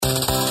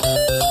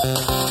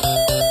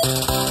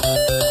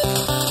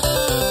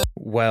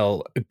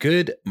Well,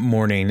 good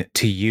morning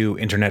to you,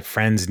 internet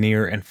friends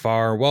near and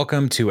far.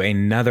 Welcome to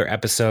another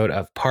episode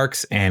of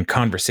Parks and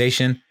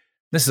Conversation.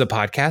 This is a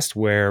podcast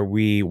where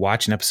we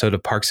watch an episode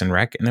of Parks and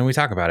Rec and then we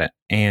talk about it.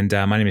 And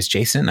my name is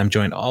Jason. I'm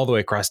joined all the way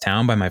across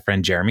town by my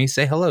friend Jeremy.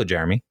 Say hello,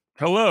 Jeremy.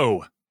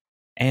 Hello.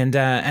 And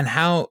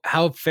how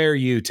fare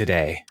you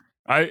today?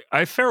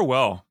 I fare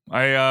well.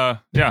 I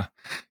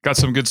got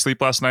some good sleep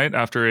last night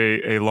after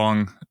a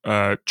long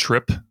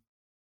trip.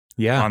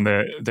 Yeah, on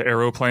the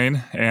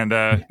aeroplane, and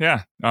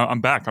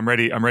I'm back. I'm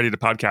ready to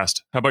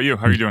podcast. How about you?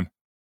 How are you doing?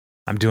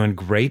 I'm doing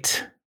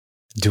great.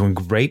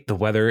 The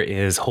weather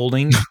is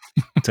holding.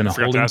 It's in a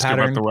holding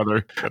pattern. About the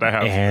weather that I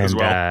have and, as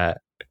well.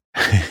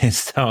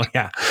 So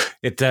yeah,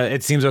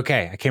 it seems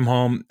okay. I came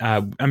home.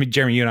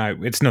 Jeremy, you and I.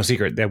 It's no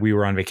secret that we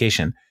were on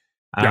vacation.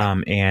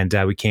 And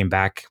we came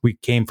back. We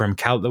came from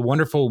the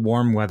wonderful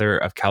warm weather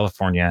of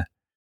California,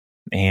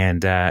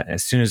 and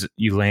as soon as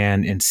you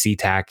land in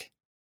SeaTac.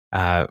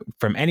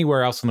 From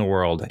anywhere else in the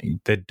world,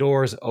 the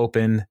doors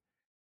open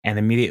and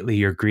immediately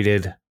you're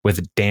greeted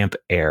with damp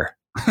air.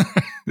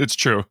 It's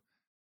true.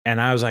 And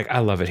I was like, I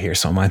love it here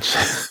so much.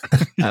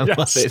 I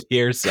love it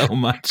here so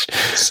much.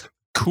 It's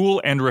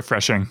cool and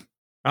refreshing.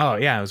 Oh,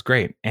 yeah, it was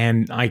great.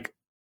 And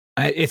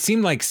it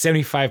seemed like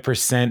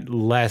 75%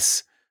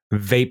 less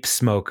vape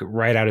smoke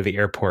right out of the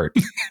airport,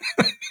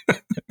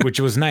 which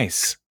was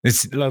nice.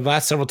 It's the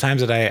last several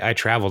times that I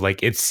traveled,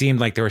 it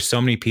seemed like there were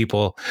so many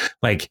people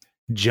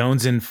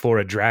jonesing for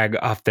a drag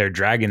off their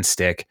dragon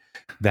stick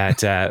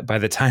that by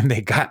the time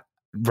they got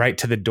right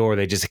to the door,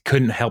 they just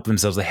couldn't help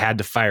themselves. They had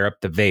to fire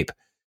up the vape.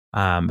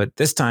 But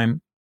this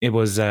time it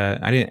was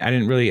I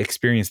didn't really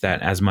experience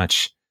that as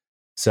much.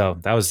 So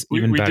that was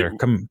even better.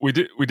 We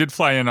did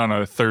fly in on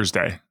a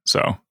Thursday.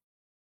 So,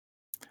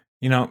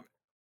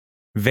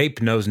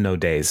 vape knows no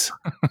days.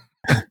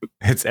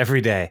 It's every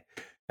day,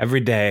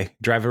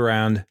 drive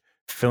around,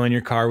 filling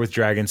your car with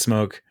dragon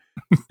smoke.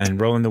 And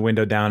rolling the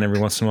window down every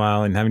once in a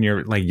while and having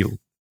your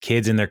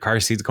kids in their car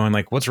seats going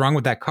what's wrong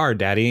with that car,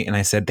 Daddy? And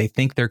I said, they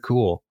think they're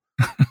cool.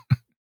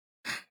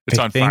 It's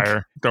on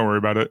fire. Don't worry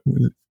about it.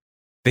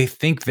 They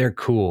think they're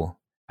cool.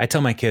 I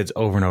tell my kids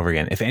over and over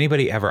again, if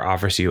anybody ever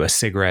offers you a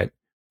cigarette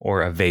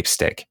or a vape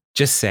stick,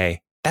 just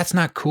say, that's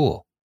not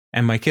cool.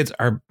 And my kids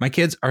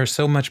are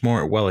so much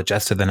more well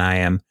adjusted than I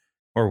am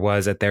or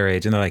was at their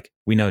age. And they're like,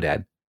 we know,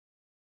 Dad.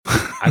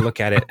 I look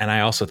at it and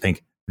I also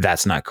think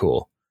that's not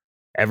cool.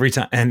 Every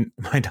time, and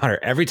my daughter,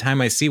 every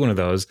time I see one of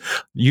those,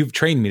 you've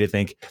trained me to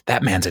think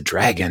that man's a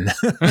dragon.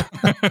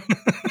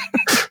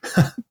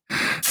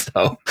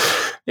 So,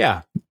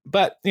 yeah,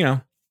 but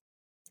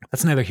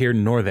that's neither here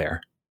nor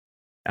there.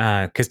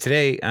 Because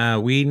today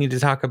we need to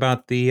talk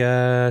about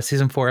the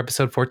season 4,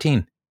 episode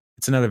 14.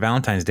 It's another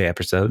Valentine's Day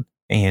episode,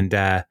 and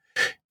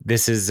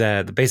this is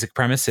the basic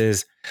premise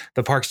is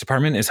the Parks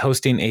Department is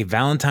hosting a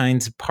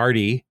Valentine's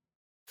party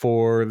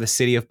for the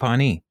city of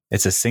Pawnee.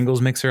 It's a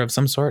singles mixer of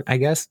some sort, I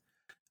guess.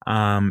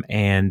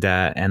 And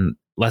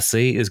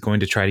Leslie is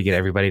going to try to get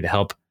everybody to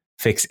help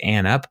fix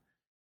Anne up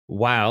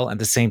while at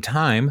the same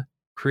time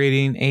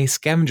creating a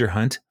scavenger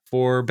hunt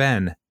for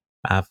Ben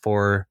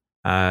for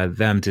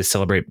them to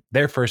celebrate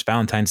their first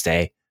Valentine's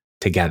Day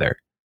together.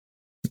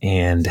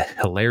 And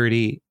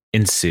hilarity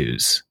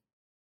ensues.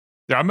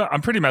 Yeah,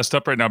 I'm pretty messed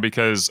up right now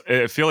because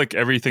I feel like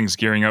everything's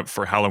gearing up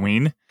for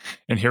Halloween.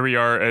 And here we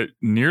are at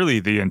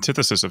nearly the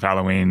antithesis of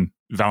Halloween,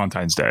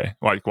 Valentine's Day.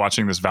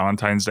 Watching this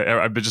Valentine's Day.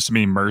 I've been just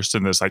Immersed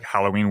in this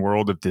Halloween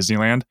world of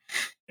Disneyland.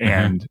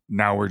 And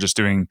now we're just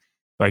doing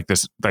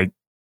this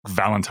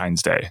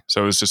Valentine's Day.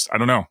 So it's just, I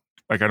don't know.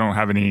 I don't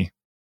have any,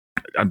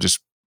 I'm just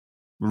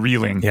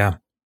reeling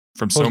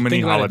from so many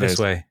holidays.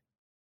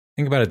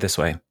 Think about it this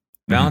way.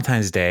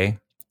 Valentine's Day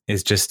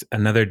is just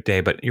another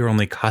day, but you're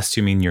only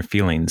costuming your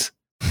feelings.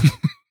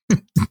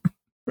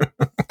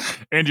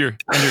 and your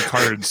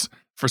cards.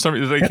 For some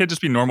reason, they can't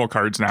just be normal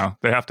cards now.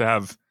 They have to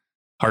have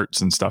hearts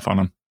and stuff on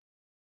them.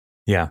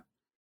 Yeah.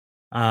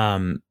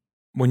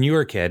 When you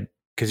were a kid,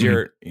 because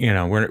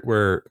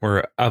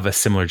we're of a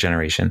similar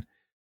generation.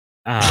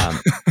 Yeah.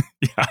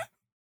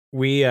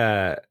 We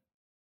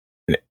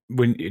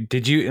when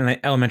did you in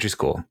elementary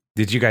school?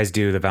 Did you guys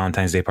do the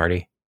Valentine's Day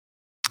party?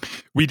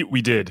 We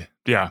did.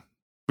 Yeah.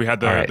 We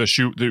had the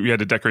shoe. We had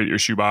to decorate your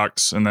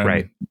shoebox, and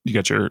then you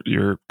got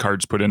your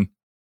cards put in.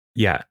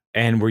 Yeah.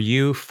 And were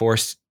you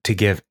forced to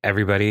give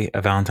everybody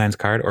a Valentine's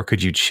card, or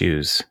could you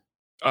choose?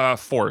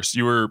 Forced.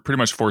 You were pretty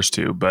much forced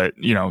to, but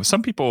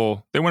some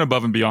people, they went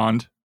above and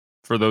beyond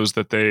for those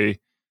that they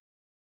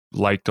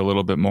liked a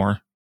little bit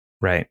more.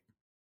 Right.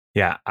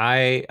 Yeah.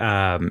 I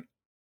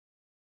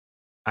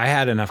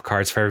had enough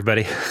cards for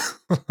everybody.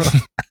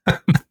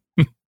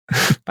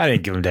 I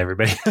didn't give them to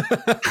everybody.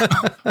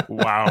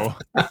 Wow.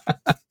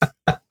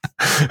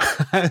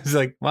 I was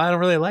like, well, I don't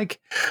really like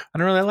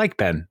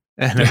Ben.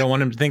 and I don't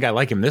want him to think I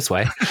like him this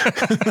way.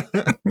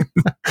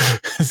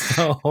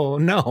 So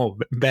no,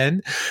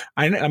 Ben,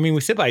 I mean,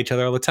 we sit by each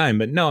other all the time,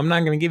 but no, I'm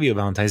not going to give you a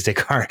Valentine's Day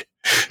card.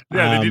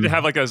 Yeah, they need to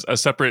have like a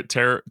separate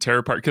tear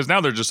part, because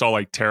now they're just all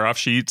like tear off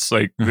sheets,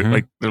 like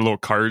like they're little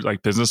cards,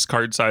 like business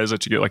card size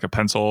that you get like a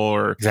pencil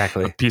or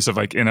exactly a piece of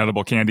like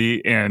inedible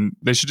candy, and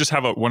they should just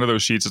have one of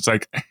those sheets. It's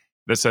like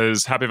that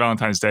says "Happy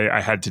Valentine's Day.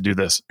 I had to do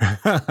this,"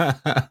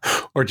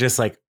 or just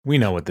like, we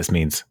know what this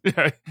means.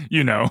 Yeah,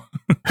 you know,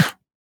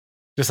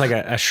 just like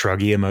a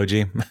shruggy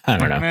emoji. I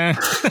don't know.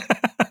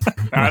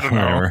 I don't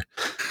know.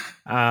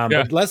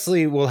 But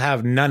Leslie will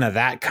have none of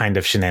that kind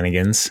of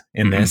shenanigans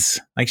in this.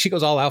 Like, she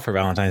goes all out for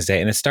Valentine's Day,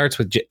 and it starts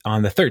with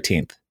on the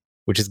 13th,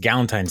 which is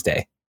Galentine's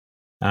Day.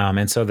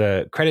 And so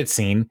the credit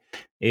scene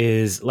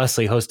is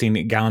Leslie hosting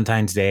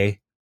Galentine's Day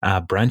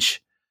brunch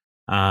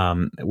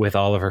with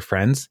all of her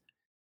friends,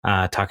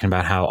 talking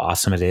about how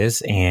awesome it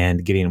is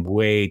and getting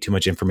way too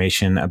much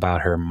information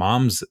about her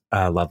mom's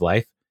love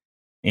life.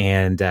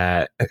 And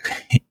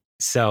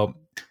so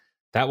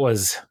that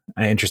was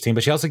interesting,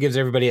 but she also gives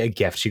everybody a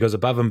gift. She goes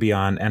above and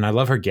beyond, and I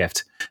love her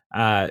gift.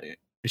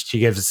 She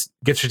gives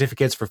gift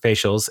certificates for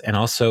facials and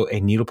also a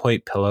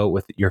needlepoint pillow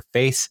with your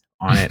face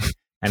on it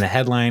and a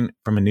headline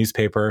from a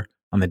newspaper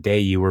on the day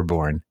you were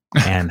born.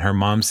 And her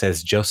mom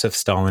says, Joseph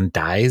Stalin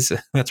dies.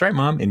 That's right,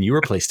 Mom. And you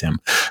replaced him.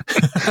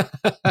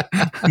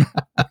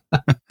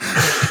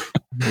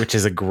 Which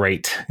is a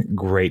great,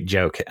 great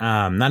joke.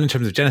 Not in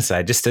terms of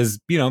genocide, just as,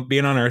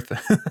 being on Earth.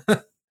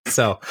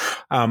 So,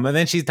 and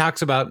then she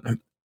talks about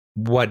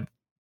what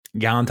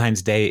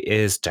Valentine's Day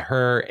is to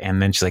her.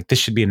 And then she's like, this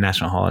should be a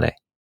national holiday.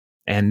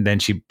 And then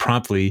she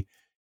promptly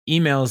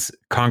emails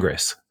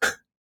Congress.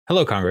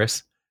 Hello,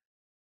 Congress.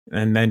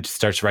 And then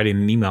starts writing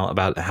an email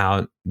about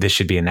how this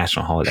should be a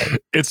national holiday.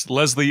 It's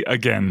Leslie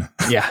again.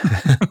 Yeah.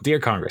 Dear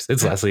Congress,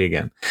 it's Leslie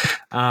again.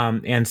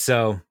 And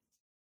so,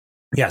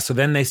 yeah, so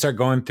then they start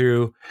going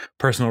through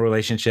personal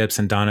relationships,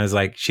 and Donna's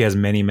like, she has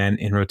many men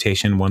in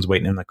rotation. One's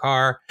waiting in the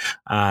car.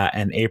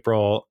 And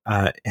April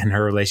in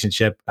her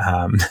relationship,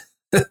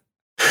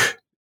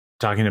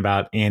 talking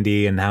about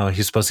Andy and how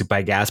he's supposed to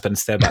buy gas, but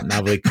instead about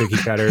novelty cookie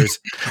cutters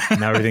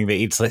and everything they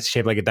eat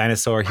shaped like a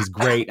dinosaur. He's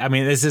great. I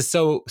mean, this is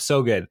so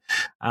good.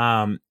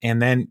 And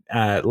then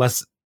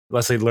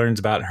Leslie learns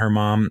about her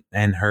mom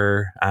and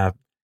her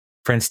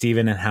friend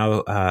Steven and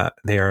how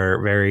they are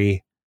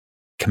very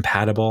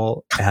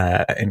compatible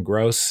and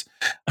gross.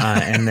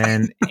 And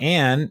then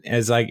Anne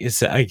is like,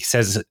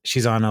 says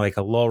she's on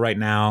a lull right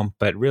now,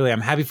 but really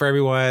I'm happy for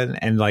everyone.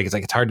 And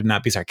it's hard to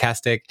not be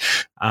sarcastic,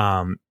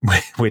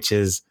 which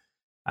is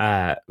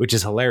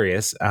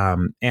hilarious.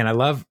 And I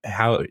love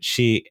how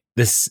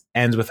this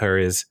ends with her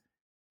is,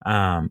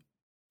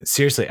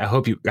 seriously, I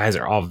hope you guys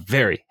are all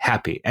very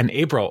happy. And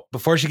April,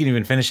 before she can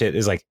even finish it,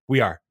 is like,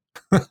 we are.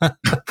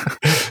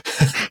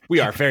 We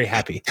are very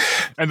happy.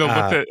 And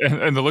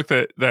the look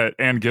that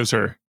Anne gives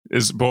her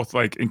is both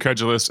like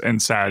incredulous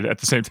and sad at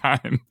the same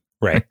time.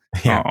 Right.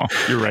 Yeah. Oh,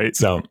 you're right.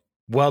 So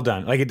well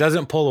done. It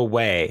doesn't pull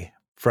away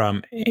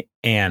from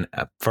Anne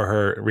for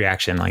her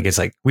reaction. It's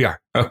like, we are.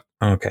 Oh,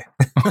 okay.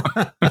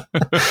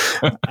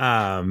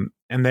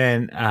 And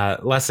then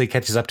Leslie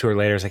catches up to her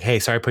later. It's like, hey,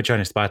 sorry, I put you on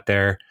your spot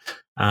there.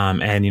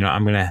 And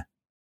I'm gonna.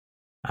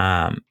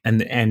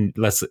 And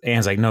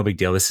Anne's like, no big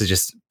deal. This is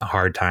just a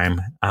hard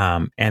time.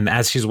 And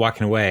as she's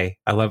walking away,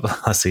 I love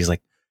Leslie's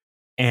like,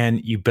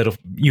 Anne, you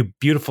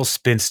beautiful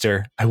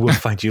spinster, I will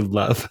find you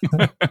love.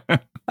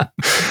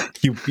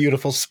 You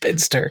beautiful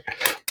spinster.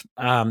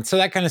 So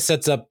that kind of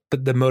sets up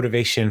the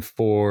motivation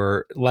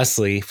for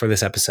Leslie for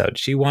this episode.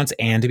 She wants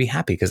Anne to be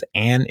happy because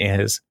Anne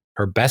is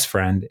her best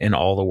friend in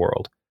all the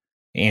world.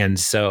 And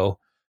so,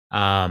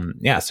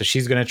 so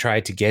she's going to try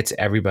to get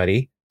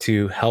everybody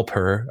to help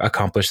her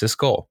accomplish this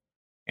goal.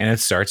 And it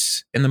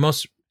starts in the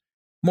most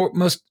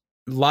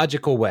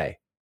logical way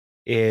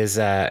is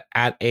at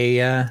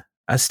a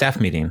staff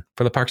meeting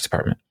for the Parks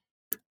Department.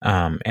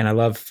 And I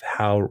love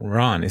how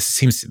Ron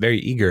seems very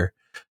eager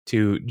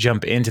to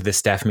jump into this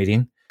staff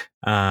meeting.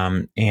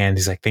 And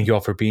he's like, thank you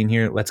all for being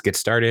here. Let's get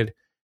started.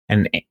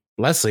 And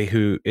Leslie,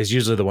 who is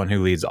usually the one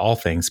who leads all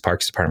things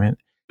Parks Department,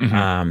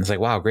 is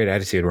like, wow, great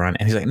attitude, Ron.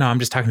 And he's like, no, I'm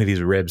just talking to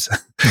these ribs.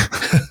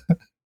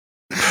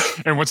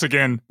 And once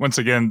again,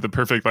 the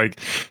perfect, like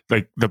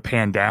the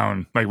pan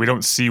down, we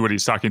don't see what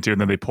he's talking to. And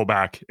then they pull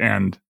back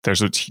and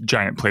there's a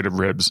giant plate of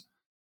ribs.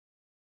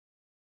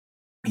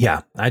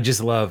 Yeah. I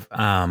just love,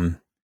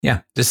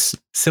 just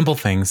simple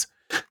things.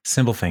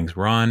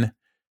 Ron,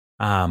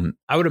 I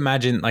would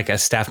imagine a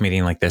staff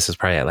meeting like this is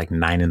probably at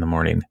 9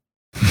 a.m.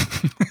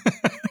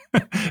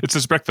 It's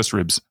his breakfast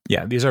ribs.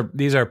 Yeah. These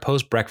are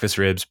post breakfast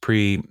ribs,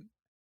 pre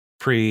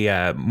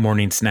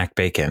morning snack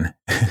bacon.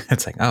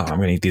 It's like, oh, I'm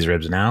going to eat these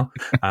ribs now.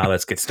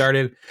 Let's get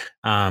started.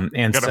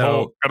 And got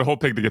a whole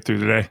pig to get through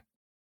today.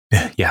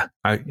 Yeah.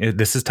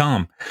 This is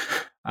Tom.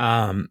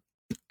 And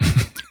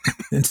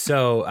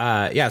so,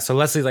 so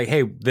Leslie's like,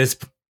 hey, this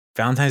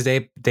Valentine's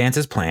Day dance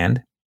is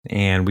planned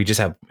and we just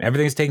have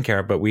everything's taken care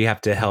of, but we have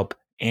to help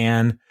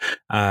Anne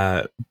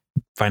find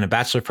a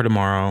bachelor for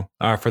tomorrow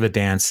or for the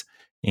dance.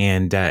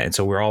 And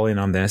so we're all in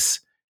on this.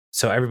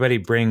 So everybody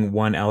bring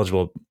one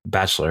eligible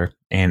bachelor.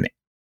 And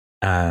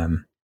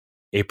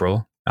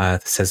April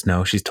says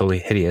no, she's totally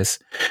hideous.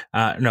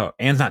 No,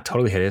 Anne's not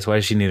totally hideous. Why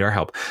does she need our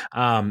help?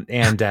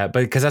 But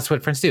because that's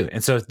what friends do.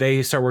 And so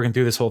they start working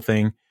through this whole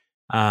thing.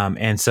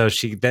 And so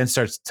she then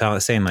starts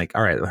saying like,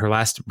 all right, her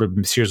last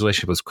serious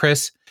relationship was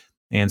Chris.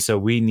 And so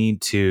we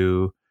need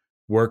to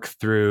work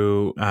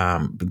through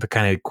the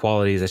kind of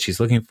qualities that she's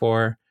looking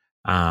for.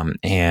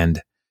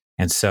 And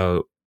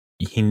so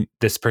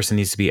this person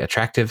needs to be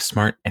attractive,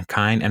 smart, and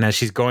kind. And as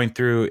she's going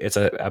through, it's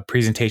a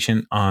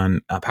presentation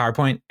on a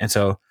PowerPoint. And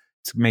so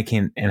it's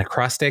making an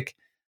acrostic.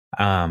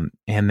 And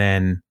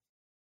then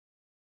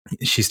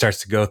she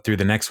starts to go through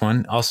the next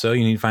one. Also,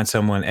 you need to find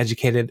someone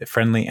educated,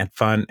 friendly, and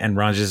fun. And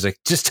Ron just like,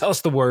 just tell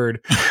us the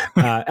word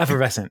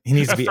effervescent. He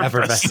needs to be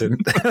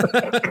effervescent.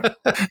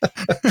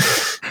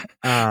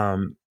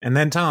 And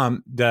then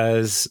Tom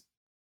does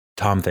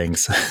Tom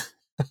things,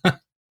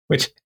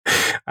 which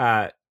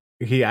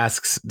he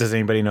asks, does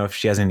anybody know if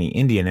she has any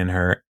Indian in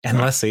her? And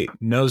Leslie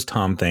knows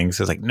Tom things.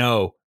 It's like,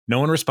 no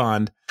one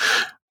respond.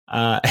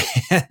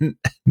 And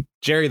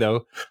Jerry,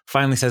 though,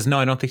 finally says, no,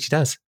 I don't think she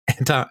does.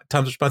 And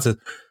Tom's response is,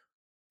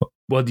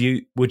 well,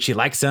 would she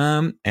like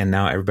some? And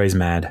now everybody's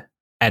mad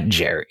at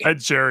Jerry.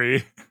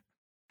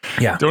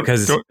 Yeah.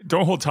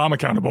 Don't hold Tom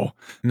accountable.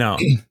 No,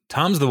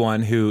 Tom's the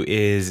one who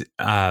is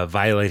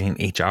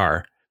violating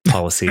HR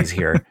policies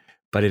here,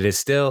 but it is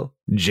still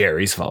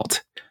Jerry's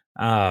fault.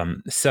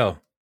 So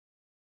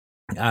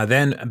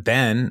then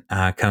Ben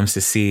comes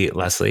to see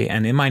Leslie.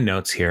 And in my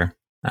notes here,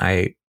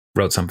 I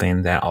wrote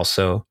something that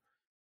also,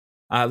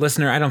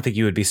 listener, I don't think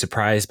you would be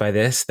surprised by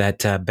this,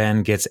 that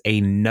Ben gets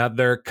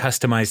another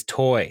customized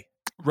toy.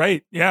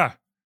 Right. Yeah.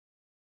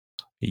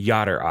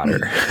 Yotter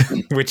Otter,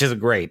 which is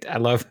great. I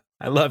love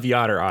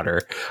Yotter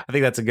Otter. I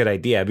think that's a good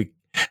idea.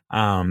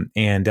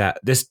 And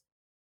this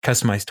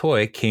customized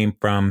toy came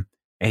from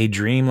a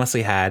dream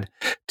Leslie had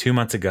 2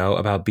 months ago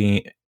about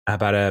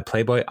a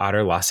Playboy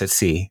otter lost at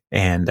sea,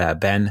 and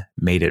Ben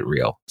made it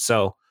real.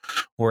 So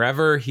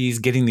wherever he's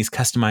getting these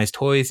customized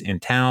toys in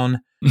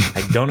town,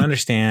 I don't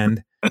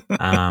understand.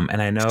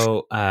 And I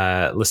know,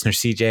 listener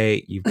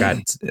CJ, you've got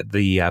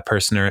the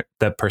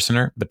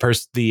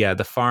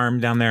farm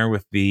down there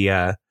with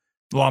the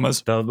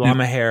llamas, the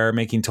llama hair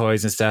making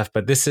toys and stuff.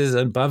 But this is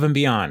above and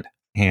beyond.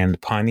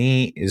 And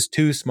Pawnee is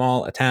too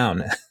small a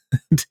town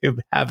to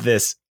have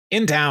this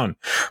in town.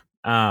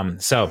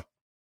 But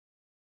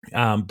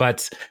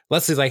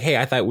Leslie's like, hey,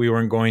 I thought we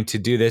weren't going to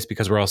do this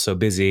because we're all so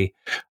busy.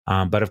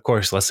 But of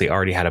course, Leslie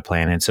already had a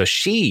plan. And so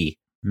she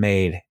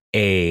made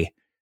a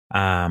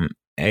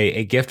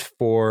gift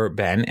for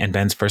Ben, and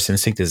Ben's first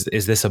instinct is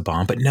this a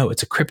bomb? But no,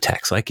 it's a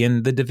cryptex, like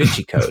in the Da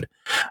Vinci Code.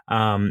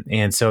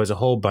 And so it's a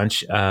whole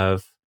bunch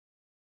of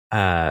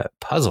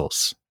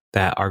puzzles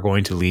that are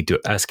going to lead to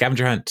a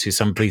scavenger hunt to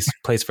some place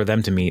for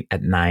them to meet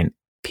at 9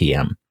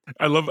 p.m.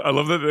 I love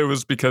that it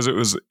was because it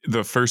was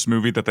the first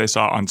movie that they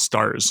saw on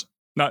Stars.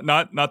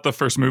 Not the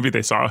first movie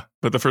they saw,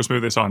 but the first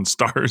movie they saw on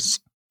Stars.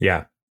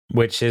 Yeah,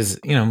 which is,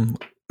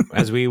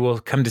 as we will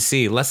come to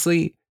see,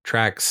 Leslie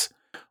tracks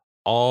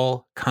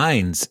all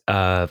kinds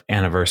of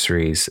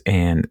anniversaries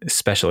and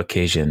special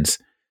occasions,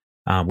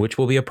 which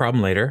will be a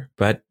problem later.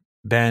 But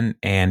Ben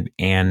and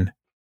Anne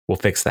will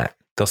fix that.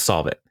 They'll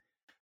solve it.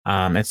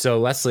 And so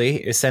Leslie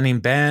is sending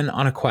Ben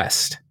on a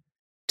quest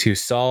to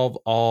solve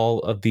all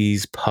of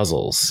these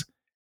puzzles.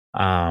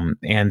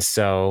 And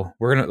so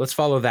let's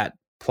follow that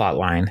plot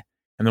line,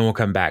 and then we'll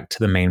come back to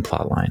the main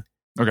plot line.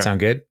 Okay.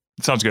 Sound good?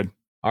 Sounds good.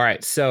 All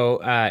right.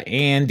 So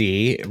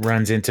Andy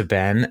runs into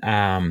Ben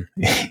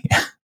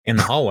in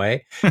the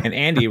hallway, and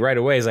Andy right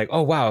away is like,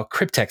 oh, wow,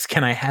 cryptex.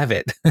 Can I have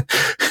it?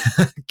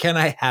 Can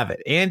I have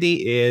it?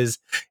 Andy is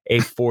a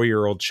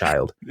 4-year-old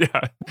child.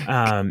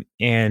 Yeah.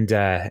 And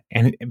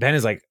Ben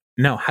is like,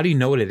 no, how do you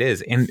know what it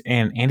is? And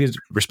Andy's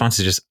response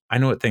is just, I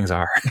know what things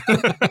are.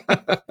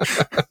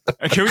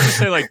 Can we just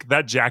say, like,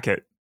 that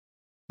jacket?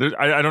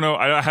 I don't know.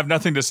 I have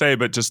nothing to say,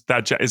 but just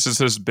that it's just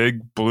this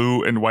big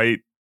blue and white,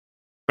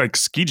 like,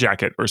 ski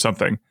jacket or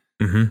something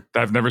that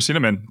I've never seen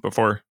him in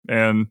before.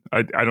 And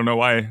I don't know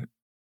why.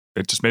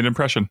 It just made an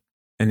impression.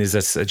 And is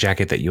this a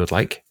jacket that you would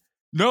like?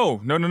 No.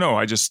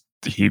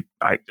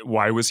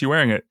 Why was he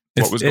wearing it?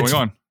 What was going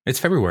on? It's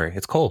February.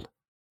 It's cold.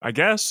 I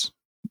guess.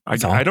 I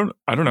don't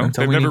know.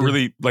 They've never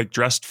really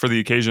dressed for the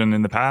occasion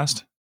in the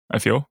past, I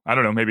feel. I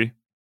don't know, maybe.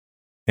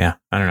 Yeah,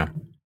 I don't know.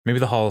 Maybe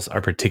the halls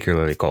are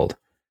particularly cold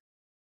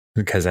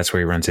because that's where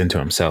he runs into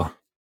them. So,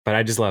 but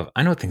I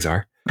know what things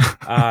are.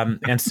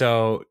 And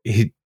so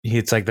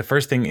it's like the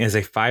first thing is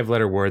a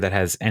 5-letter word that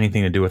has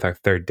anything to do with our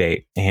third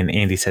date. And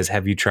Andy says,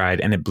 have you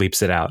tried? And it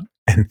bleeps it out.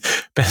 And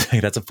Ben's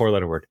like, that's a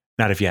 4-letter word.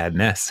 Not if you had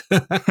an S.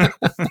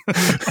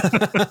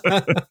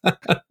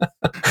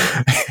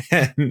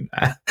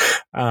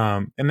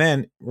 And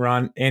then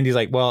Andy's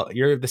like, well,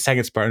 you're the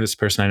second smartest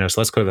person I know,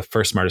 so let's go to the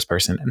first smartest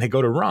person. And they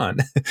go to Ron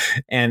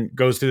and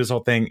goes through this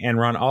whole thing. And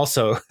Ron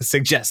also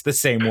suggests the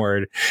same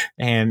word.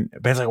 And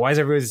Ben's like, why is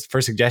everybody's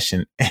first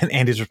suggestion? And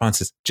Andy's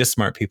response is, just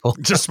smart people.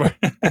 Just smart.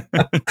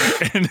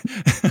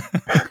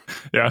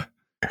 Yeah.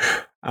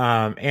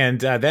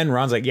 Then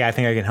Ron's like, yeah, I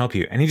think I can help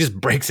you. And he just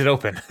breaks it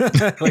open,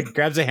 like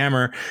grabs a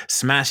hammer,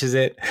 smashes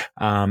it.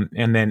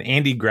 And then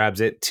Andy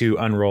grabs it to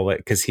unroll it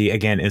because he,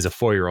 again, is a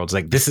 4-year-old. It's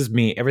like, this is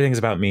me. Everything's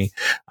about me.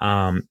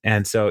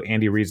 And so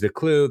Andy reads the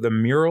clue. The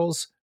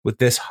murals with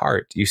this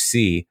heart you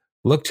see,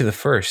 look to the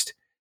first,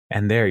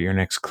 and there your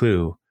next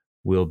clue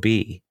will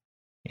be.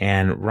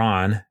 And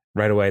Ron,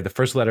 right away, the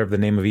first letter of the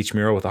name of each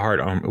mural with a heart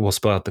on will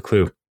spell out the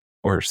clue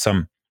or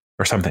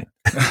something.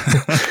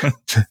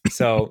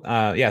 So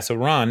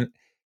Ron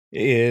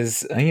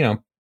is,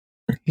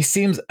 he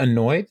seems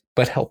annoyed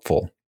but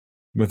helpful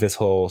with this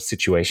whole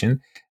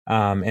situation.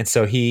 And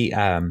so he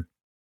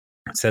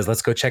says,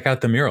 let's go check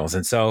out the murals.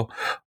 And so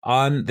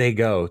on they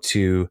go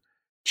to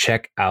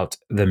check out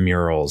the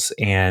murals.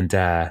 And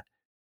they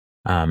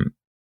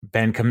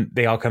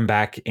all come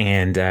back,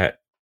 and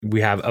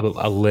we have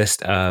a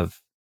list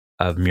of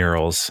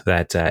murals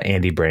that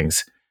Andy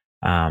brings.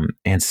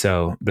 And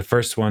so the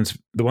first ones,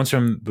 the ones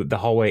from the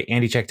hallway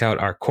Andy checked out,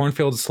 are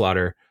Cornfield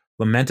Slaughter,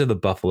 Lament of the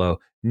Buffalo,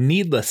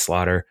 Needless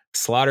Slaughter,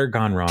 Slaughter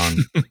Gone Wrong,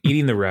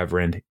 Eating the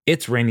Reverend,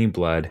 It's Raining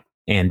Blood,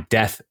 and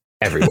Death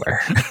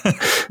Everywhere.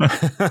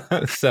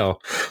 So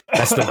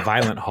that's the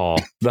violent hall,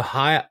 the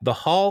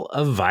hall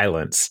of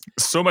violence.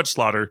 So much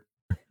slaughter.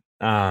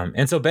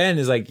 And so Ben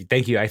is like,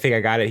 thank you, I think I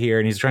got it here.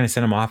 And he's trying to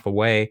send him off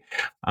away.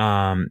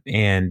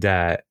 And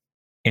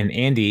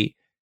Andy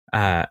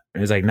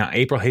is like, no,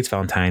 April hates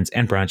Valentine's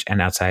and brunch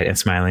and outside and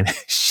smiling.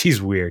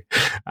 She's weird.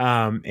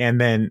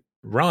 And then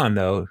Ron,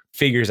 though,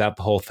 figures out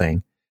the whole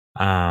thing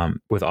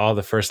with all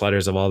the first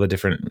letters of all the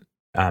different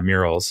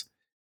murals.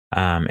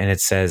 And it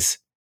says,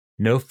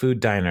 no food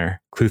diner,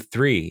 clue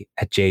 3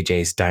 at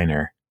JJ's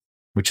Diner,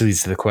 which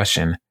leads to the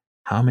question,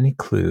 how many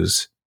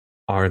clues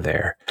are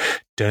there?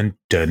 Dun,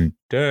 dun,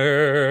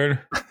 dun.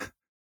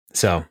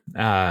 So,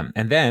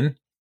 and then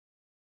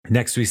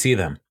next we see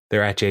them.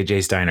 They're at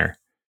JJ's Diner.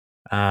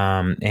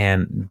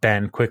 And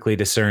Ben quickly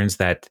discerns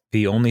that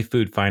the only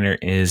food finder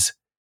is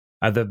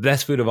the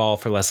best food of all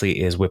for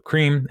Leslie is whipped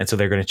cream. And so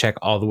they're going to check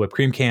all the whipped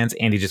cream cans.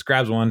 Andy just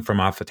grabs one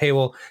from off the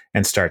table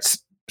and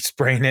starts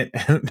spraying it,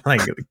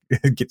 like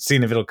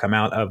seeing if it'll come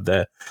out of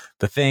the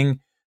thing.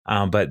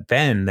 But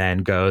Ben then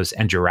goes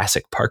and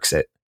Jurassic Parks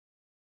it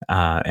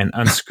and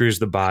unscrews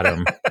the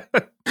bottom.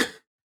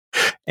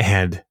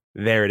 And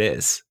there it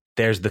is.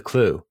 There's the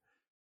clue.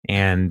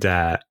 And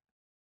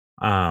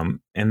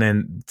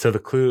then, so the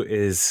clue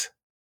is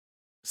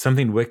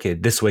something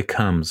wicked this way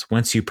comes.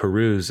 Once you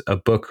peruse a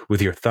book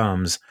with your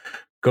thumbs,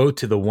 go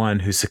to the one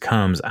who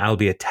succumbs. I'll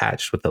be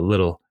attached with a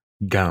little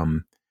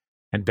gum.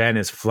 And Ben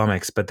is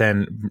flummoxed, but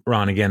then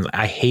Ron again,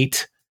 I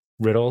hate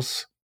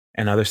riddles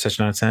and other such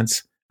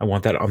nonsense. I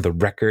want that on the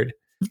record.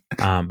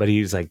 But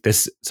he's like,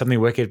 this something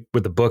wicked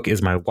with the book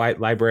is my white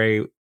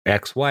library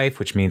ex-wife,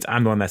 which means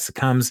I'm the one that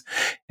succumbs.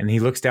 And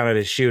he looks down at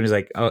his shoe and he's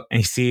like, oh, and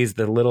he sees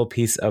the little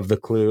piece of the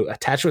clue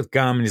attached with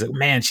gum. And he's like,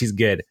 man, she's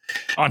good.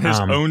 On his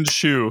own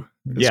shoe.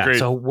 That's great.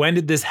 So when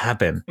did this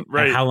happen?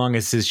 Right. And how long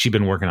has she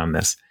been working on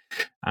this?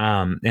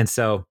 And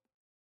so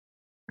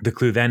the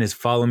clue then is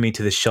follow me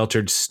to the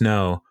sheltered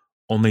snow.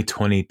 Only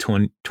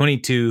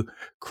 22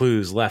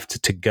 clues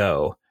left to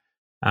go.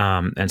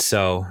 And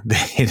so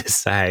they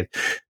decide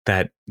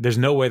that there's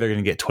no way they're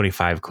going to get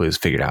 25 clues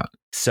figured out.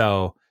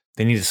 So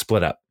they need to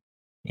split up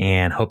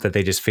and hope that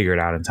they just figure it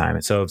out in time.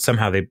 And so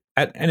somehow in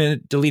a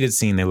deleted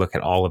scene, they look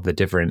at all of the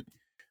different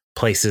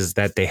places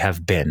that they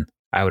have been,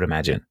 I would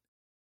imagine.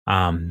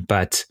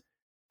 But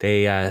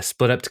they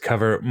split up to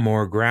cover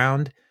more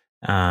ground.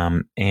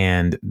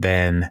 And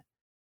then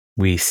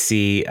we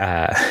see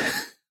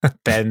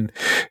Ben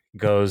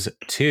goes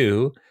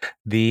to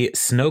the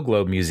Snow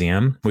Globe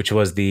Museum, which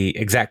was the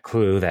exact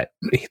clue that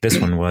this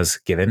one was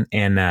given.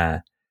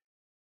 And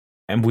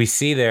we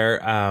see there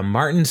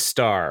Martin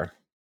Starr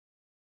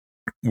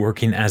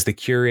working as the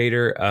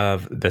curator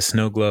of the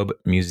Snow Globe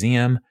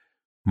Museum.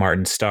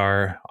 Martin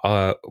Starr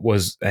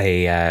was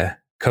a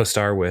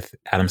co-star with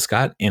Adam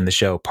Scott in the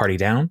show Party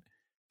Down.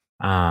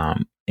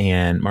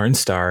 And Martin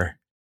Starr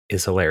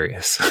is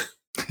hilarious.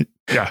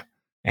 Yeah.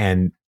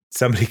 And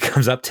somebody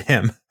comes up to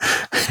him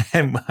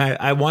and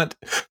I want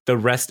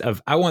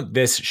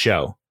this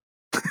show.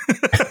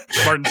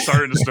 Martin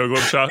Starr in a snow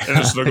globe shop in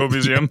a snow globe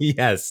museum.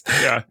 Yes.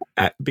 Yeah.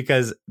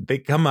 Because they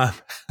come up,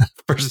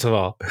 first of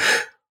all,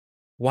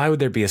 why would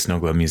there be a snow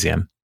globe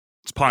museum?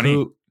 It's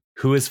Pawnee.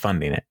 Who is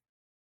funding it?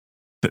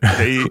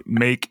 They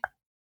make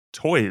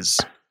toys.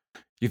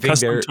 You think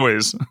custom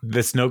toys?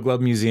 The Snow Globe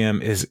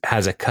Museum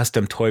has a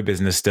custom toy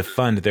business to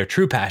fund their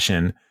true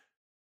passion,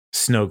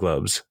 snow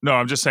globes. No,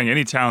 I'm just saying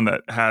any town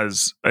that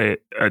has a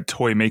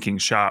toy making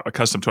shop, a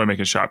custom toy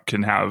making shop,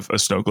 can have a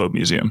snow globe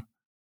museum.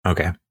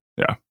 Okay.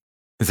 Yeah.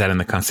 Is that in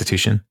the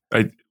Constitution?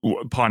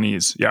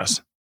 Pawnees,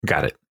 yes.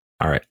 Got it.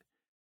 All right.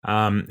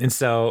 And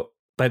so,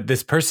 but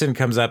this person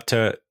comes up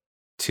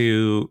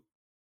to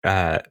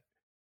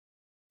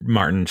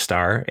Martin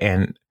Starr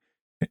and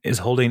is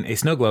holding a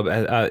snow globe.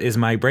 Is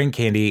my brain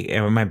candy?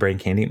 My brain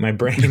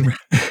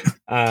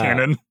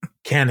Canon.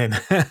 Cannon.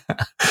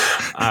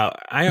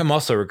 I am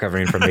also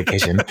recovering from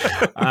vacation.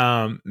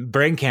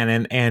 Brain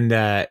cannon,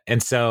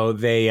 and so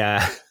they.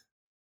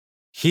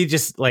 He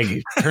just like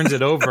turns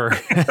it over.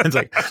 It's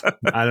like,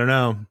 I don't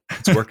know.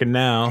 It's working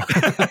now.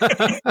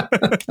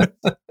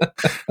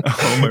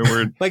 Oh my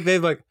word! Like they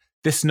like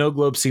this snow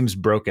globe seems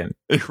broken.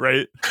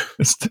 Right?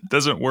 It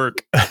doesn't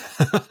work.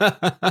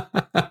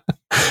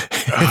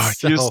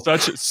 So,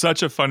 he's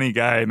such a funny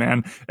guy,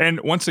 man.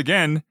 And once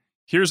again,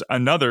 here's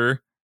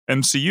another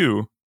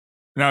MCU.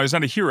 Now he's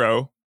not a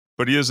hero,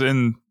 but he is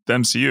in the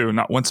MCU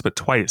not once but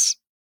twice.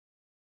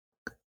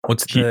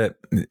 What's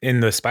in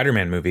the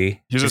Spider-Man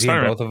movie? He's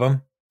in both of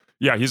them.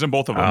 Yeah, he's in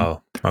both of them.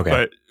 Oh,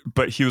 okay.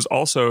 But he was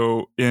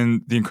also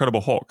in the Incredible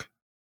Hulk.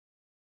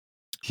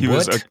 He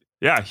was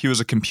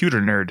a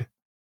computer nerd.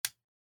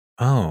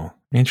 Oh,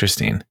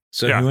 interesting.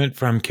 So he went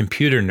from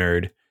computer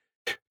nerd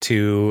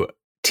to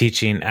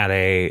teaching at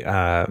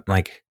a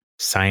like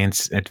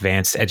science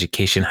advanced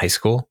education high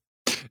school.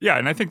 Yeah,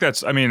 and I think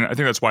that's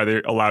why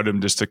they allowed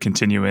him just to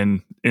continue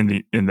in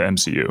the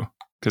MCU,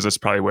 because that's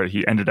probably what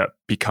he ended up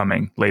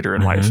becoming later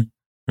in life.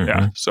 Mm-hmm.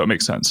 Yeah, so it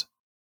makes sense.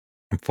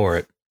 I'm for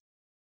it.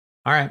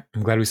 All right,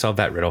 I'm glad we solved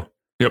that riddle.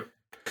 Yep.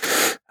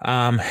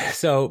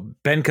 So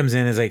Ben comes in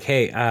and is like,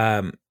 "Hey,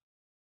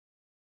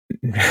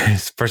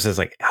 first is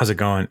like, how's it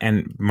going?"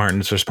 And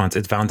Martin's response,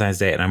 "It's Valentine's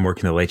Day and I'm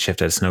working the late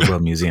shift at a snow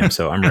globe museum,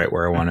 so I'm right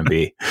where I want to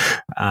be."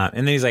 And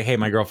then he's like, "Hey,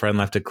 my girlfriend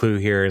left a clue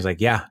here." He's like,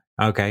 "Yeah,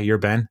 okay, you're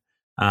Ben.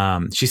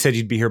 She said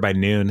you'd be here by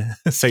noon,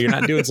 so you're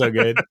not doing so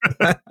good."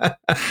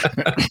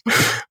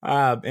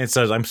 And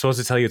so I'm supposed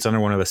to tell you it's under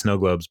one of the snow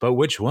globes, but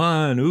which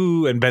one?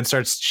 Ooh, and Ben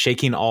starts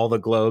shaking all the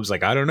globes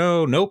like, "I don't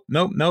know. Nope.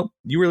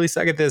 You really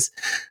suck at this."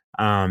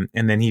 And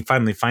then he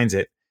finally finds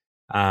it.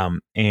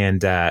 And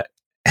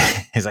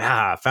he's like,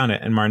 "I found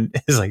it." And Martin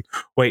is like,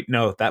 "Wait,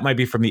 no, that might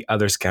be from the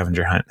other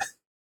scavenger hunt."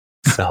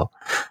 So,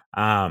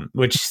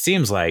 which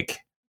seems like,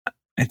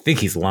 I think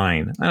he's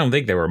lying. I don't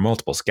think there were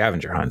multiple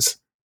scavenger hunts.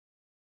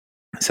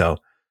 So,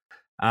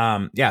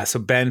 so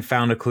Ben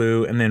found a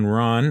clue, and then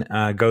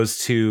Ron goes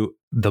to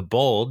the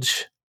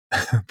Bulge,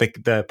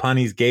 the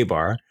Pawnee's gay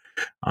bar,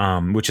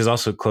 which is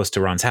also close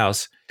to Ron's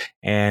house,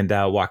 and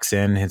walks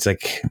in. It's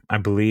like, I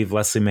believe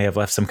Leslie may have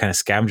left some kind of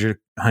scavenger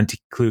hunt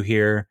clue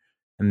here,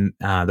 and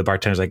the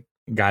bartender's like,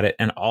 "Got it."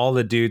 And all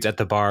the dudes at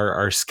the bar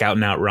are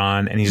scouting out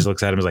Ron, and he just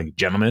looks at him and is like,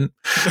 "Gentlemen,"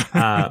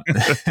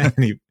 and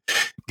he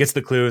gets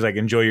the clue. He's like,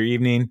 "Enjoy your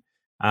evening."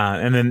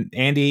 And then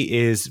Andy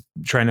is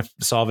trying to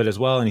solve it as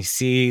well, and he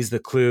sees the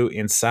clue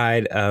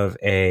inside of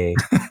a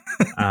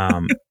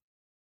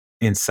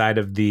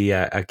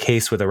a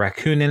case with a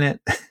raccoon in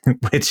it,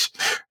 which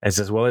it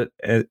says,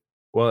 it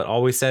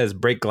always says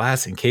break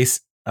glass in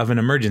case of an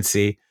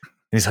emergency.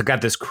 And he's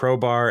got this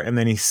crowbar, and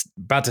then he's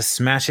about to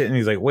smash it, and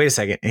he's like, "Wait a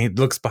second!" And he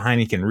looks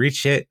behind, he can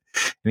reach it,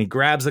 and he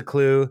grabs the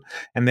clue,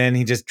 and then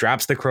he just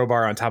drops the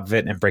crowbar on top of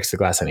it and breaks the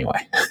glass anyway.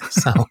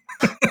 So,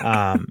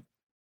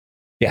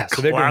 yeah,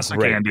 so they're classic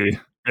doing great. Andy.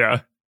 Yeah,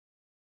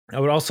 I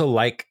would also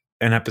like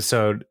an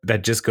episode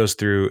that just goes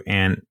through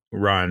and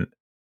Ron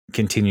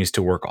continues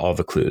to work all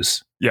the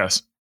clues.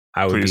 Yes,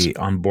 I would be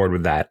on board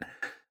with that.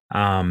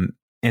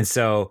 And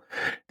so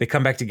they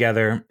come back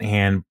together,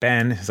 and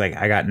Ben is like,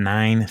 "I got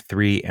 9,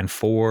 3, and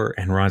 4.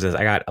 And Ron says,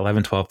 "I got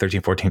 11, 12,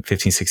 13, 14,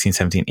 15, 16,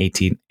 17,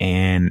 18,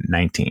 and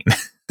 19.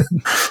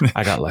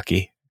 I got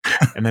lucky."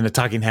 And then a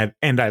talking head,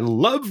 "And I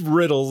love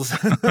riddles."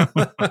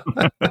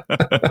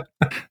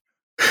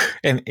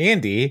 And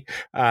Andy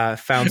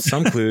found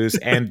some clues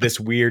and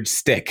this weird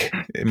stick.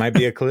 It might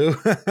be a clue.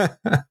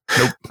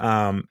 Nope.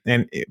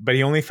 But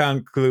he only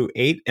found clue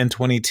 8 and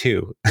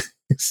 22.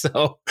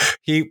 So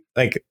he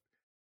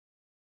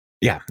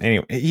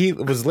anyway, he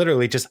was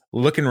literally just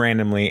looking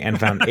randomly and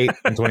found 8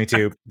 and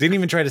 22. Didn't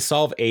even try to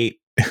solve 8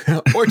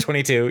 or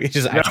 22. He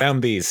just, I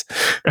found these.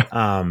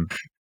 And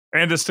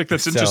a stick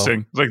that's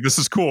interesting. Like, this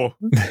is cool.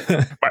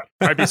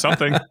 Might be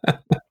something.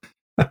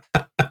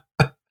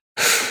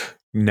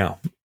 No.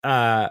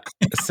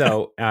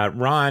 So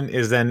Ron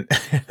is then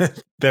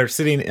they're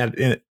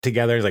sitting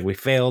together. He's like, "We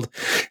failed.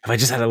 If I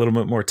just had a little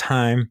bit more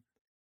time."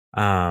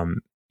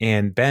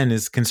 And Ben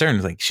is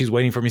concerned, like, "She's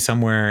waiting for me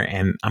somewhere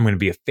and I'm going to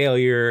be a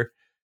failure."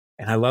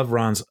 And I love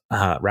Ron's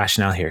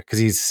rationale here,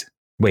 because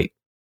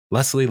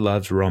Leslie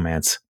loves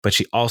romance, but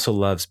she also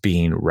loves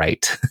being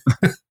right.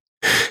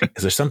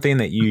 Is there something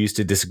that you used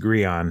to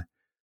disagree on,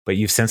 but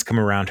you've since come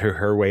around to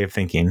her way of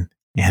thinking?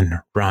 And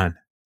Ron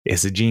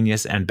is a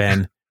genius, and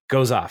Ben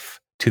goes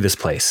off to this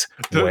place.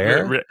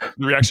 The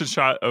reaction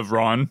shot of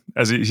Ron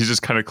as he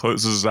just kind of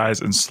closes his eyes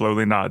and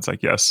slowly nods,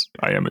 like, "Yes,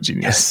 I am a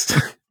genius."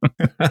 Yes.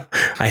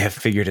 I have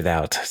figured it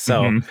out.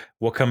 So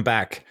we'll come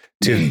back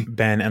to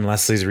Ben and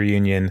Leslie's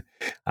reunion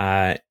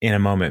in a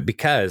moment,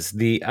 because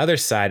the other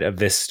side of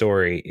this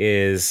story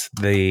is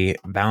the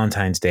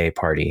Valentine's Day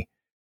party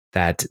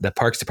that the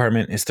Parks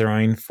Department is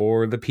throwing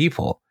for the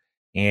people.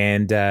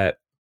 and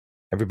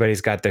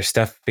everybody's got their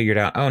stuff figured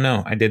out. Oh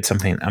no, I did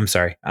something. I'm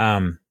sorry.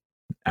 I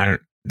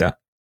don't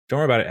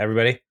worry about it,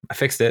 everybody. I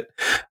fixed it.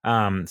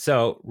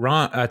 So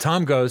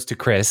Tom goes to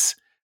Chris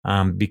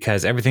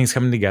because everything's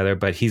coming together,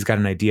 but he's got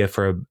an idea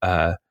for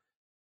a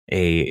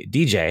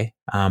DJ.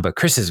 But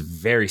Chris is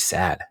very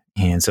sad,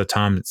 and so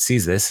Tom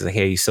sees this. He's like,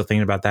 "Hey, you still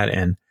thinking about that?"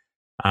 And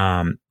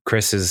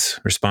Chris's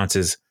response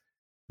is,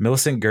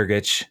 "Millicent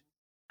Gergich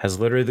has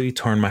literally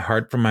torn my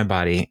heart from my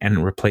body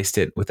and replaced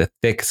it with a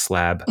thick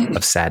slab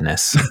of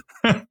sadness.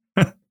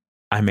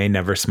 I may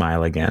never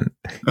smile again."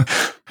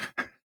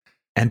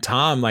 And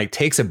Tom like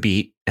takes a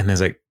beat and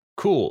is like,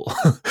 "Cool."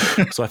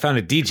 So I found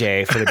a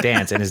DJ for the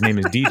dance, and his name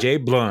is DJ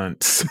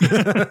Blunts.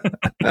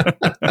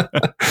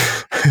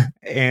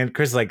 And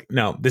Chris is like,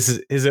 "No, this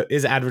is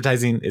his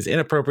advertising is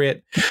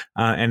inappropriate."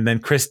 And then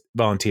Chris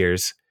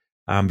volunteers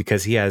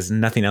because he has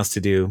nothing else to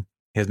do.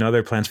 He has no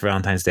other plans for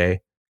Valentine's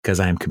Day because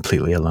I am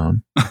completely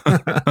alone.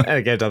 And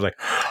again, Tom's like,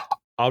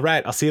 "All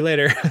right, I'll see you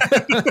later."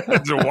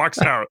 Just walks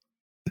out.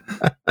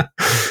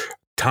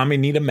 Tommy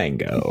need a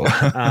mango.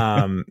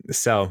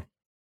 So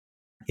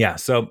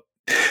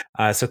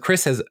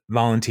Chris has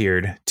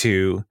volunteered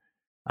to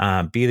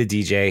be the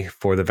DJ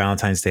for the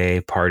Valentine's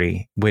Day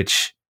party,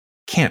 which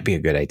can't be a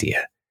good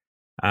idea.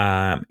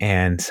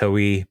 And so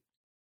we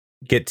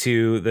get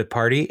to the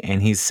party,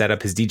 and he's set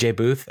up his DJ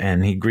booth,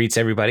 and he greets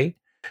everybody.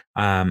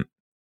 And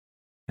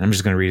I'm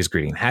just going to read his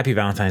greeting. "Happy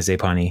Valentine's Day,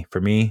 Pawnee. For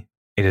me,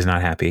 it is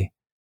not happy.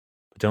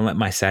 But don't let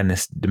my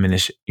sadness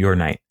diminish your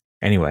night.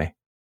 Anyway,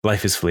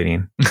 life is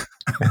fleeting."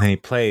 And then he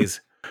plays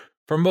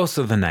for most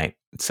of the night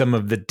some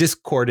of the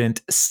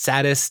discordant,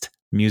 saddest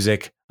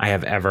music I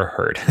have ever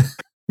heard.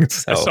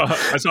 So,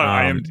 I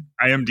saw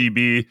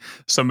IMDb.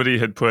 Somebody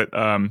had put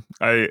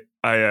I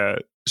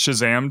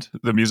Shazammed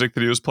the music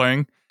that he was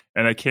playing,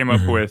 and I came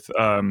up with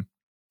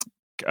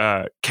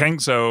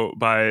Kangso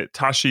by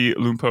Tashi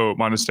Lumpo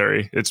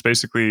Monastery. It's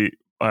basically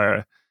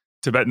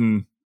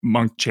Tibetan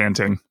monk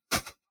chanting.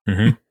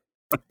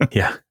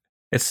 Yeah,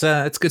 it's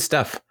good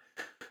stuff.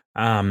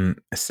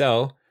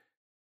 So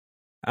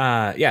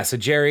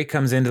Jerry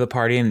comes into the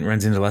party and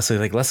runs into Leslie.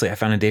 Like, "Leslie, I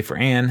found a date for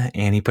Anne,"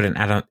 and he put an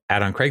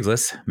ad on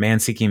Craigslist: "Man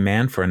seeking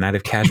man for a night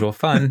of casual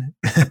fun."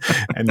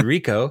 And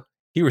Rico,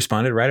 he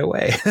responded right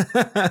away.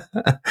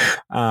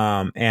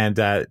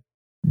 And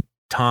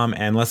Tom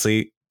and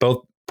Leslie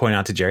both point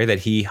out to Jerry that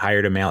he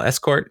hired a male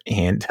escort,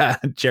 and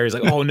Jerry's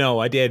like, "Oh no,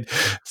 I did."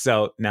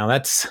 So now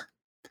that's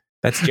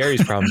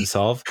Jerry's problem to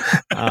solve.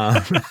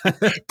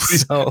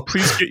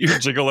 Please get your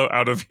gigolo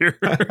out of here.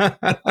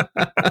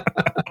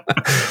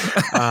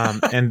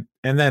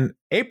 And then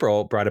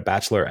April brought a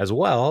bachelor as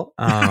well,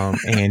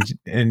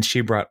 and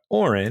she brought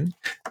Oren.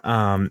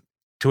 To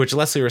which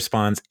Leslie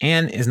responds,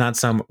 "Anne is not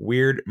some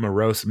weird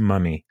morose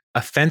mummy.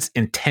 Offense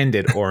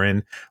intended,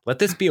 Oren. Let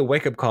this be a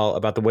wake up call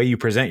about the way you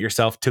present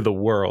yourself to the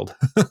world."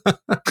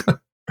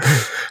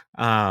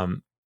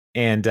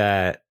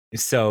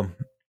 So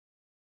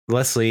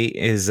Leslie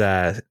is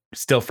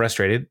still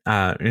frustrated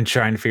and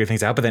trying to figure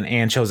things out. But then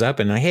Anne shows up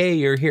and like, "Hey,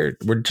 you're here.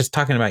 We're just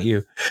talking about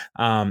you."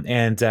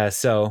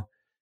 So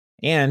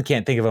Anne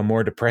can't think of a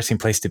more depressing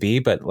place to be,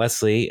 but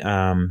Leslie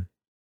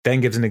then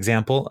gives an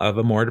example of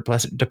a more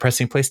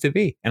depressing place to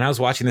be. And I was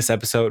watching this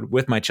episode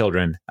with my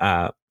children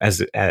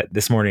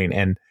this morning,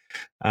 and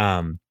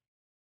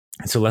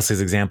so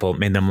Leslie's example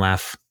made them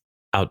laugh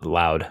out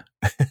loud.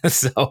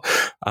 So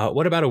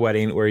what about a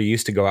wedding where you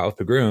used to go out with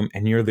the groom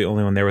and you're the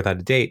only one there without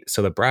a date,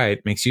 so the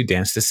bride makes you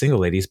dance to Single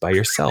Ladies by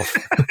yourself?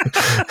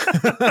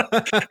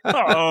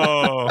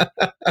 Oh,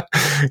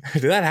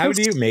 did that happen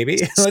to you? Maybe.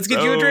 Let's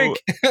get you a drink.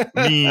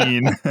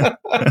 Mean.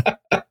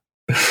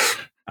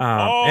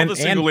 All the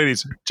single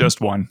ladies, just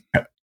one.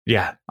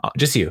 Yeah,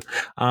 just you.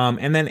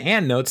 And then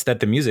Anne notes that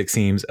the music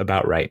seems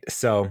about right.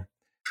 So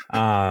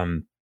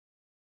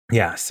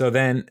so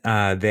then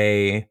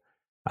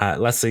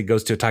Leslie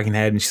goes to a talking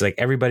head and she's like,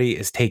 "Everybody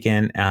is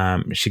taken."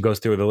 She goes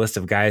through the list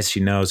of guys she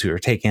knows who are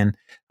taken.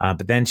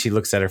 But then she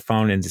looks at her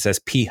phone and it says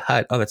P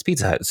Hut. Oh, that's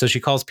Pizza Hut. So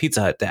she calls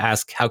Pizza Hut to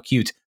ask how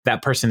cute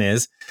that person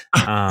is.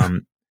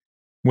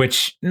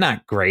 Which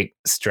not great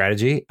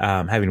strategy.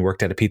 Having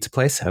worked at a pizza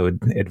place, I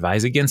would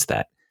advise against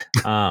that.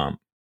 And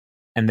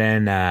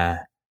then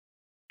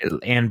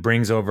Leslie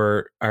brings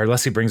over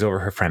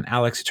her friend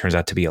Alex, who turns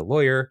out to be a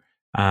lawyer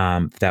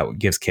that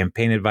gives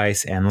campaign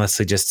advice. And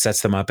Leslie just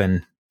sets them up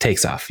and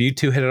takes off. "You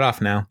two hit it off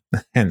now,"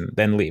 and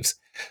then leaves.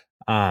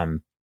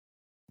 And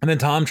then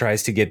Tom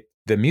tries to get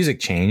the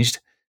music changed.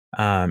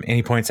 And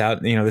he points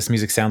out, "This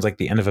music sounds like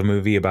the end of a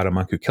movie about a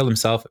monk who killed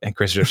himself." And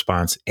Chris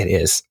responds, "It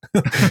is."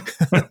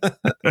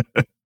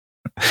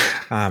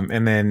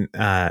 And then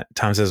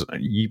Tom says,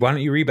 "Why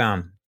don't you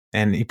rebound?"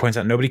 And he points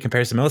out nobody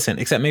compares to Millicent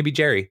except maybe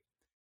Jerry,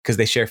 because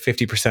they share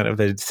 50% of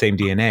the same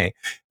DNA.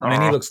 And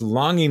then he looks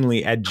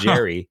longingly at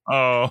Jerry.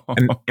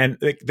 And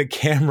the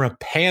camera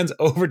pans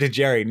over to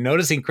Jerry,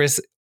 noticing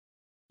Chris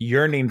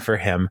yearning for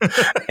him.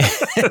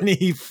 And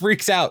he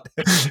freaks out.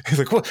 He's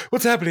like,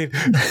 "What's happening?"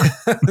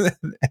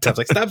 And Tom's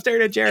like, "Stop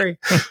staring at Jerry."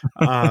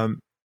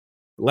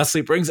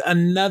 Leslie brings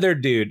another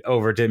dude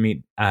over to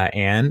meet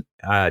Anne,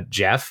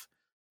 Jeff.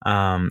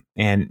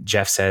 And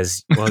Jeff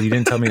says, well, you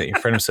didn't tell me that your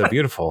friend was so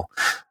beautiful.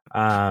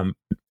 And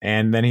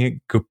then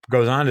he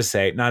goes on to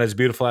say, not as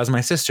beautiful as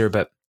my sister,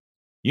 but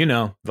you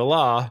know, the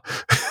law.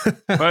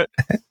 But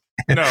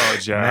no,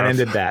 Jeff. And that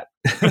ended that.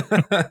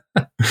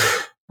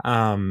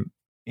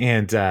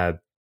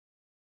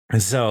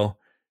 So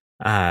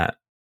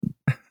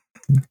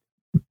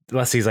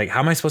Leslie's like, how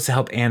am I supposed to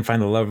help Anne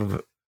find the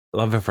love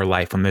of her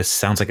life when this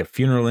sounds like a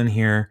funeral in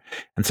here?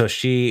 And so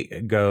she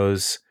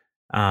goes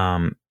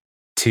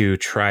to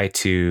try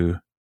to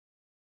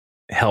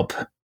help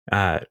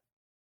talk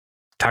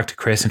to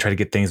Chris and try to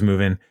get things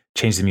moving,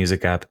 change the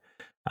music up.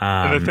 And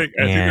I think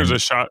there's a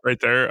shot right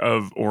there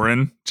of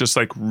Oren just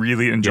like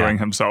really enjoying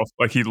himself.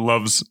 Like he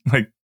loves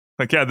like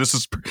yeah, this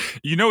is,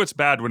 you know, it's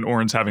bad when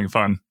Oren's having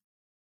fun.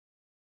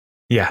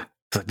 Yeah.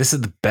 This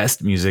is the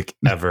best music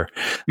ever.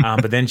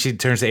 But then she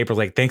turns to April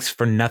like, thanks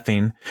for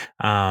nothing.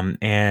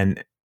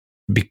 And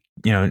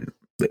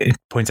it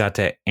points out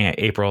to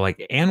April,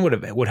 like, Anne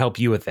would help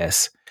you with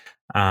this.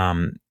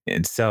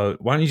 And so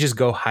why don't you just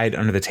go hide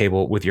under the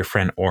table with your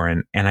friend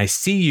Oren? And I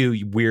see you,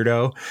 you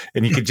weirdo.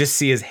 And you could just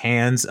see his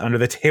hands under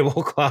the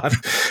tablecloth.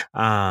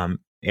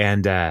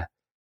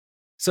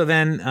 So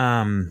then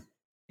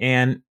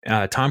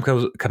Tom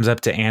comes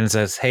up to Anne and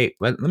says, hey,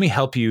 let me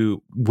help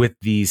you with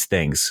these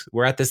things.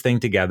 We're at this thing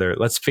together.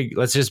 Let's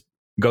just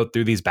go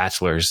through these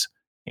bachelors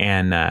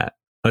and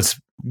let's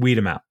weed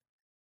them out.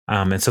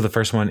 And so the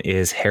first one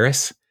is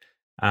Harris.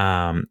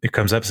 It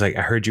comes up. It's like,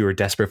 I heard you were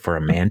desperate for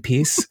a man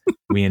piece.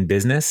 We in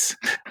business.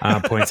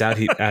 Points out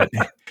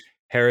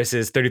Harris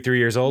is 33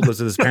 years old, lives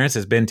with his parents,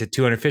 has been to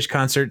 200 Fish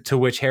concert, to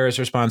which Harris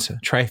responds,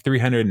 try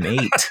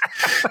 308.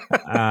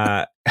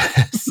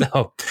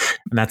 So,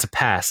 and that's a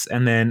pass.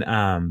 And then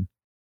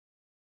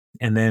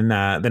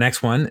the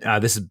next one,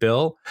 this is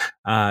Bill.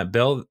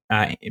 Bill,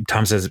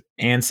 Tom says,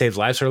 Anne saves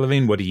lives for a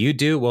living. What do you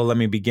do? Well, let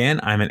me begin.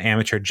 I'm an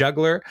amateur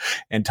juggler.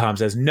 And Tom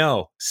says,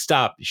 no,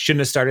 stop. You shouldn't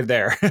have started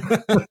there.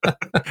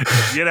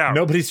 Get out.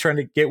 Nobody's trying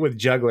to get with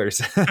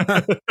jugglers.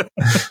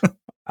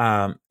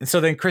 And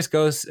so then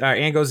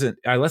Leslie goes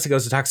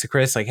to talk to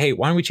Chris, like, hey,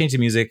 why don't we change the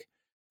music?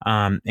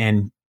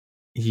 And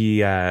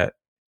he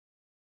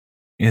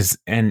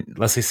and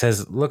Leslie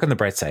says, look on the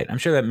bright side. I'm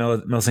sure that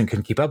Millicent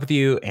couldn't keep up with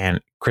you.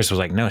 And Chris was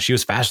like, no, she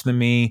was faster than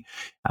me.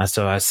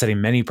 So I was setting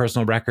many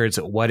personal records.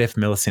 What if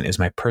Millicent is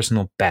my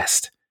personal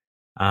best?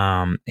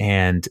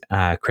 And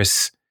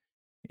Chris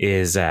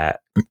is,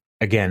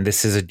 again,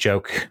 this is a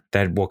joke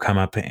that will come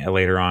up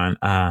later on.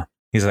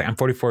 He's like, I'm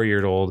 44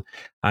 years old.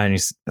 And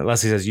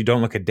Leslie says, you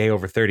don't look a day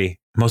over 30.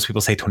 Most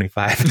people say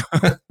 25.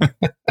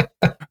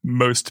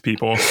 Most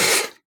people.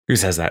 Who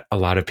says that? A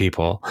lot of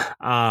people.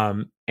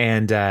 And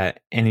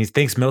he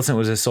thinks Millicent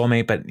was his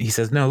soulmate, but he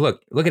says, no,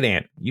 look at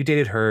Anne. You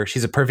dated her.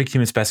 She's a perfect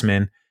human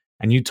specimen.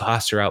 And you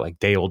tossed her out like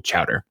day old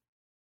chowder.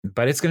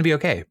 But it's going to be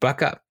okay.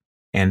 Buck up.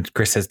 And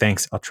Chris says,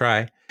 thanks. I'll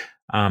try.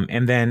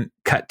 And then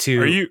cut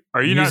to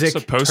Are you not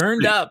supposed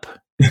turned to up?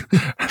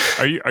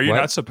 Are you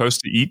not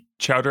supposed to eat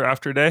chowder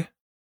after a day?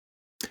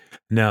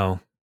 No,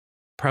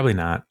 probably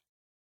not.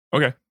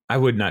 Okay. I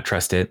would not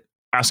trust it.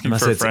 Asking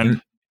for a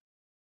friend.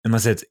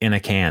 Unless it's in a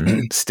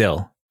can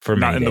still for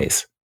many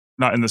days.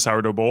 Not in the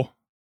sourdough bowl.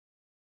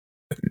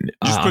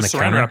 Just put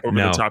saran wrap over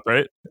the top,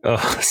 right?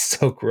 Oh,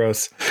 so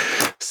gross.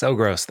 So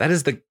gross. That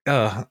is the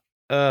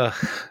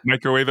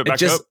microwave it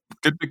back up.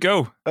 Good to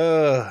go.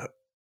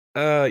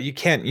 You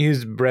can't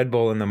use bread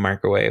bowl in the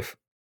microwave.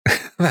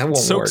 That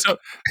won't work.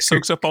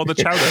 Soaks up all the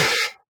chowder.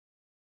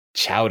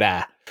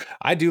 Chowder.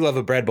 I do love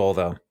a bread bowl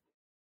though.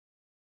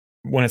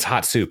 When it's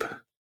hot soup.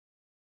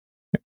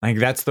 Like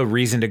that's the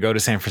reason to go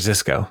to San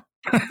Francisco.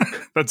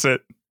 That's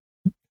it.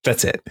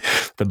 That's it.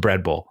 The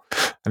bread bowl.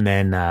 And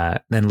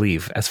then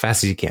leave as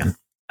fast as you can.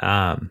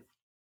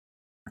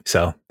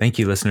 So thank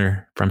you,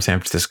 listener from San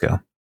Francisco.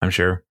 I'm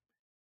sure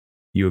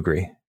you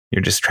agree.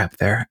 You're just trapped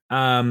there.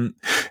 And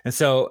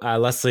so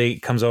Leslie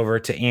comes over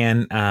to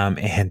Anne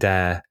and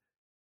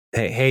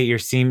hey,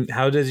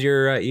 how does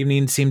your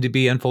evening seem to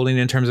be unfolding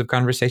in terms of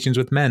conversations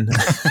with men?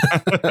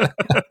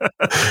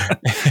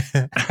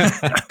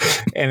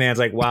 And Anne's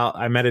like, wow,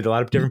 I met a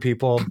lot of different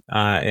people.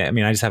 I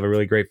just have a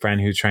really great friend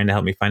who's trying to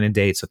help me find a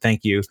date. So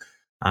thank you.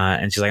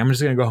 And she's like, I'm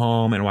just going to go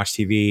home and watch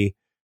TV.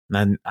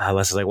 And then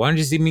Leslie's like, why don't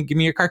you just give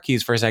me your car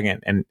keys for a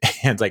second? And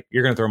Anne's like,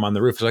 you're going to throw them on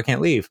the roof so I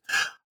can't leave.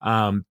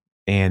 And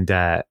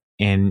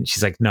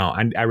she's like, no,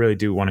 I really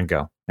do want to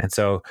go. And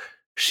so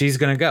she's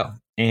going to go.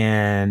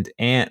 And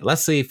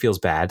Leslie feels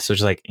bad. So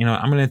she's like,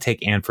 I'm going to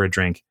take Anne for a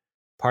drink.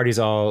 Party's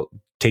all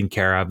taken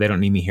care of. They don't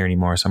need me here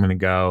anymore. So I'm going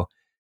to go.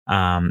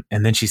 And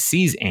then she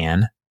sees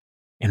Anne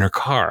in her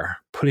car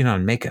putting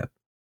on makeup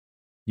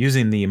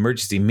using the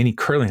emergency mini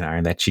curling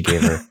iron that she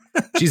gave her.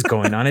 She's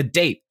going on a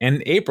date.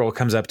 And April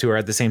comes up to her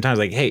at the same time.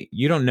 Like, hey,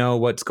 you don't know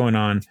what's going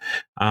on.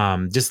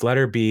 Just let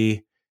her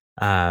be.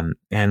 And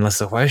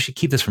Leslie, why does she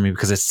keep this from me?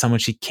 Because it's someone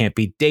she can't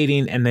be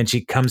dating. And then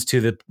she comes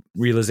to the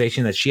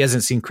realization that she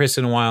hasn't seen Chris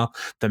in a while.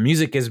 The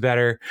music is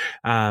better.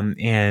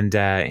 And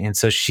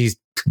so she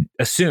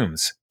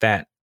assumes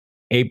that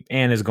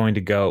Anne is going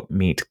to go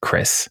meet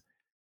Chris.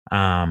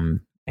 And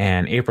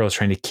April is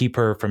trying to keep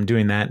her from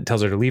doing that,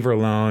 tells her to leave her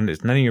alone.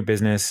 It's none of your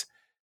business.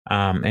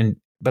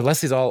 But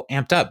Leslie's all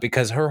amped up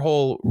because her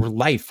whole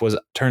life was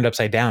turned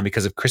upside down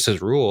because of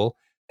Chris's rule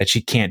that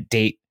she can't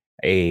date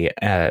a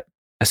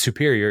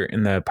superior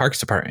in the parks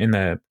department, in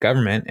the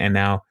government. And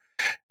now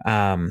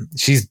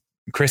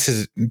Chris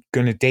is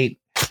going to date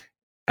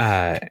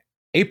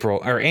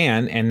April or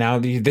Anne, and now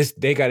they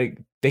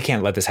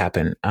can't let this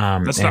happen.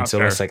 That's not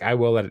fair. It's like, I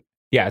will let it.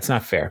 Yeah, it's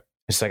not fair.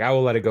 It's like, I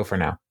will let it go for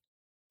now.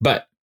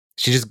 But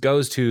she just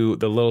goes to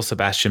the little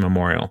Sebastian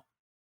Memorial,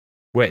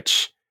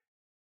 which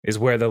is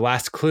where the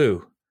last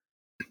clue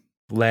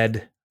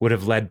would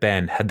have led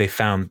Ben had they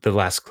found the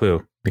last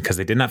clue, because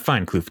they did not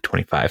find clue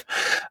 25.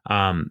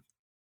 And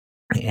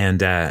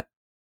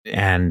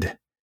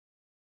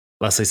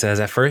Leslie says,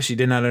 at first you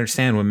did not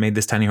understand what made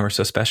this tiny horse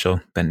so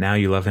special, but now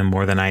you love him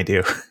more than I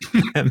do.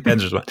 And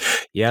Ben's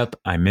response, yep,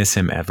 I miss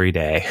him every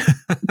day.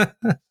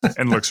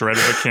 And looks right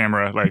at the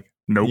camera like,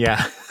 nope.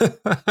 Yeah.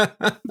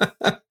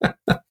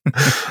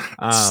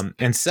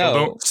 And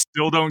so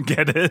still don't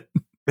get it.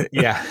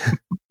 Yeah.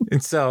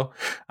 And so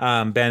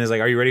Ben is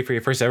like, are you ready for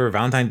your first ever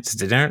Valentine's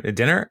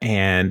dinner?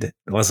 And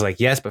Leslie's like,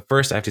 yes, but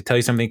first I have to tell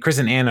you something. Chris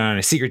and Anne are on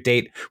a secret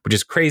date, which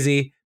is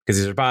crazy because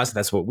he's our boss.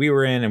 That's what we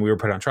were in and we were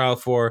put on trial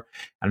for.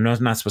 I know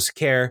I'm not supposed to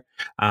care,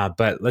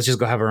 but let's just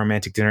go have a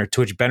romantic dinner.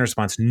 To which Ben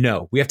responds,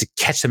 no, we have to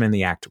catch them in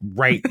the act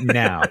right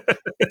now.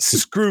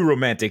 Screw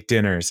romantic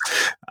dinners.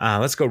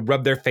 Let's go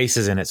rub their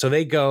faces in it. So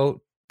they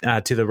go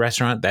to the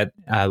restaurant that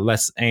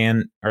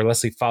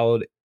Leslie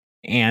followed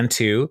Anne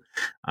to,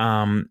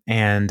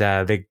 and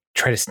they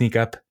try to sneak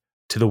up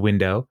to the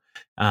window,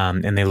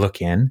 and they look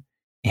in,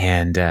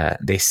 and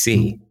they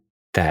see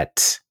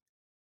that.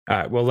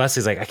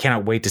 Leslie's like, I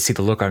cannot wait to see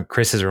the look on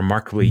Chris's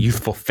remarkably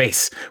youthful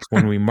face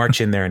when we march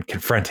in there and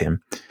confront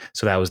him.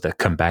 So that was the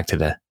come back to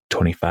the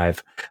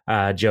 25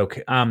 joke.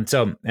 And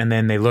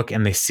then they look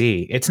and they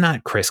see it's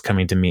not Chris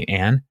coming to meet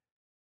Anne.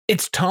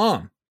 It's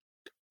Tom.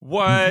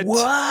 What?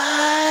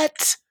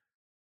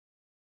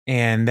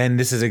 And then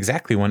this is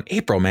exactly when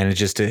April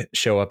manages to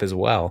show up as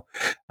well,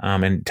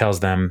 and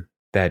tells them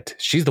that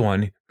she's the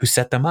one who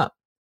set them up,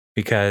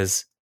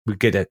 because we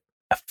get a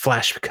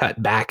flash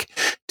cut back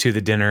to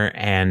the dinner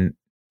and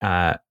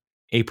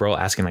April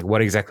asking, like,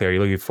 what exactly are you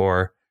looking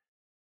for?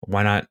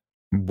 Why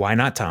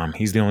not Tom?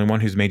 He's the only one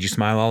who's made you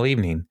smile all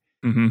evening.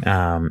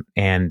 Mm-hmm.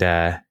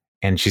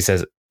 And she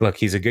says, look,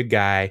 he's a good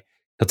guy.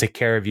 He'll take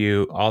care of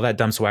you. All that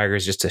dumb swagger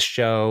is just a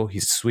show.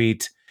 He's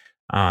sweet.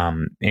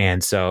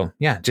 And so,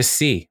 yeah, just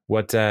see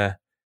what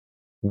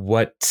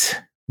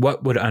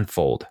would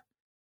unfold.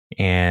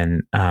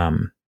 And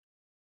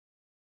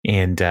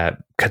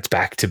cuts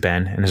back to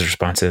Ben, and his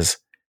response is,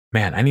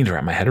 man, I need to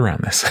wrap my head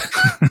around this.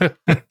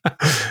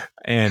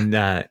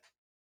 And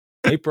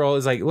April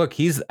is like, look,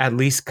 he's at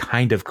least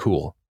kind of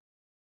cool.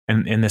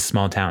 And in this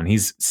small town,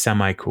 he's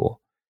semi-cool.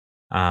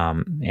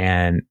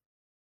 And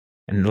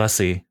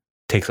Leslie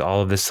takes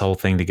all of this whole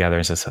thing together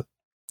and says,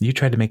 you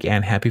tried to make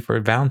Anne happy for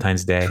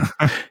Valentine's Day.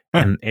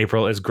 And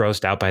April is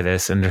grossed out by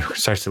this and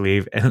starts to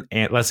leave. And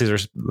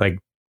Leslie's like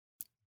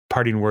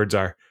parting words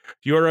are,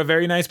 you're a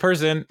very nice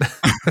person.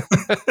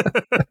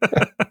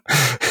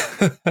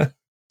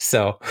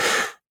 So,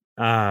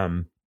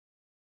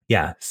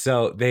 yeah.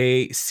 So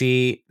they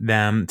see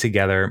them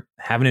together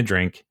having a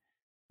drink.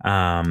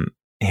 And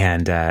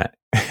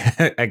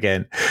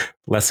again,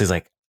 Leslie's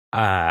like,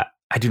 I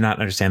do not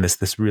understand this.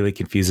 This really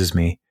confuses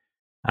me.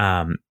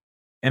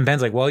 And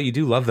Ben's like, well, you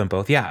do love them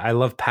both. Yeah, I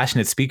love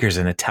passionate speakers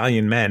and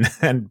Italian men.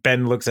 And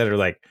Ben looks at her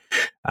like,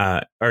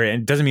 or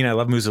it doesn't mean I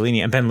love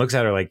Mussolini. And Ben looks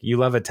at her like, you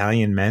love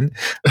Italian men?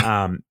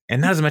 And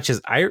not as much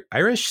as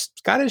Irish,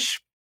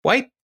 Scottish,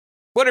 white,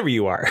 whatever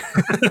you are.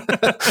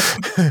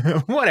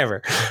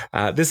 Whatever.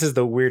 This is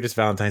the weirdest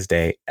Valentine's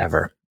Day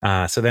ever.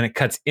 So then it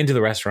cuts into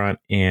the restaurant,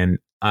 and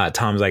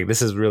Tom's like,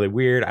 this is really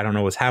weird. I don't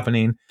know what's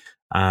happening.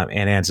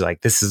 And Anne's like,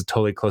 this is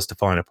totally close to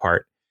falling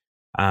apart.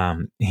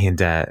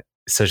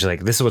 So she's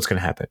like, this is what's going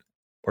to happen.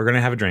 We're going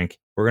to have a drink.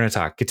 We're going to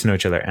talk, get to know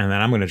each other. And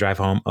then I'm going to drive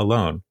home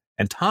alone.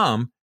 And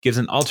Tom gives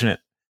an alternate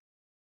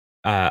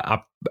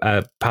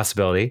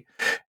possibility.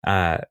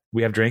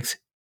 We have drinks,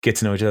 get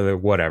to know each other,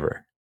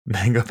 whatever.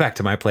 Then go back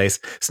to my place,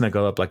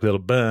 snuggle up like little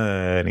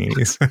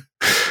bunnies.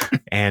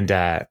 And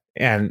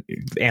Anne's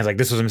like,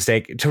 this was a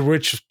mistake. To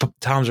which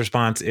Tom's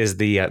response is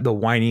the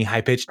whiny,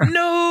 high pitched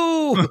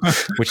no,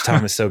 which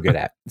Tom is so good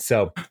at.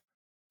 So,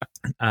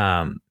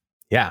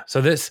 yeah.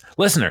 So this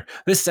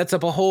sets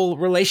up a whole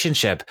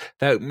relationship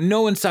that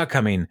no one saw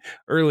coming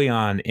early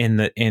on in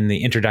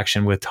the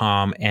introduction with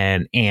Tom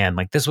and Anne.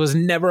 Like, this was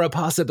never a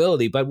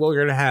possibility, but we're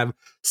going to have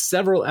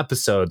several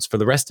episodes for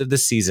the rest of the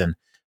season,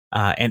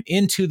 and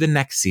into the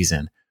next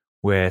season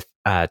with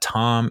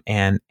Tom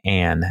and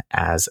Anne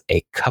as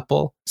a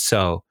couple.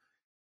 So,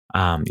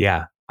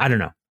 yeah, I don't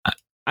know.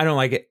 I don't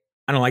like it.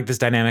 I don't like this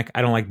dynamic.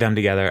 I don't like them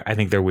together. I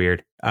think they're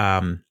weird.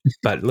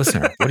 But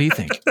listener, what do you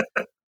think?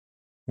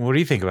 What do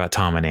you think about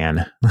Tom and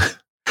Anne?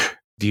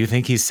 Do you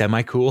think he's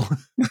semi-cool?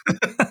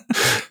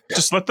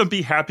 Just let them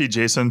be happy,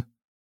 Jason.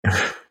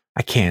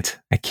 I can't.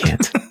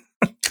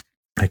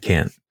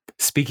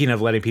 Speaking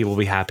of letting people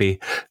be happy,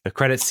 the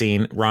credit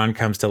scene, Ron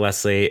comes to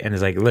Leslie and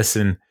is like,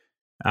 listen,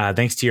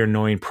 thanks to your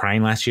annoying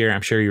prying last year,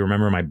 I'm sure you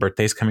remember my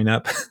birthday's coming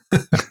up.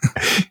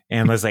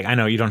 And Leslie's like, I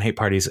know you don't hate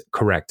parties.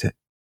 Correct.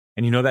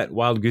 And you know that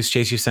wild goose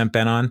chase you sent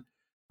Ben on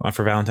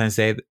for Valentine's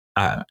Day?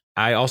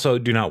 I also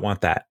do not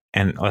want that.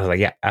 And I was like,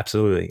 yeah,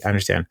 absolutely. I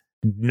understand.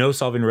 No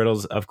solving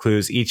riddles of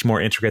clues, each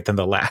more intricate than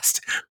the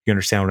last. You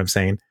understand what I'm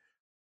saying?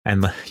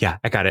 And yeah,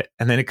 I got it.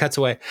 And then it cuts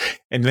away.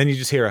 And then you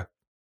just hear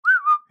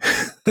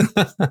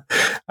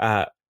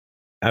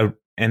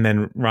and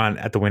then Ron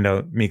at the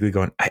window meekly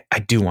going, I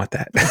do want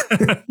that.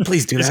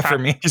 Please do that for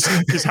me.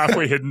 He's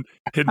halfway hidden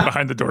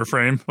behind the door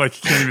frame.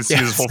 Like you can't even see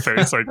his whole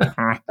face. Like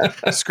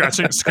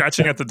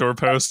scratching at the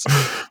doorpost.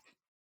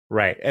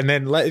 Right. And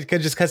then it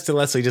just cuts to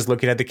Leslie just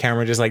looking at the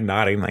camera, just like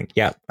nodding, like,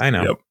 yeah, I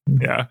know. Yep.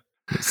 Yeah.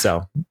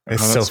 So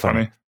it's so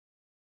funny.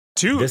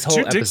 This whole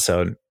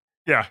episode.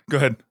 Yeah, go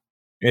ahead.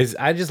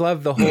 I just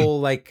love the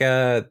whole like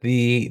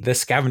the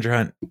scavenger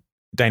hunt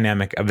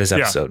dynamic of this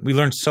episode. Yeah. We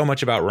learned so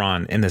much about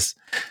Ron in this.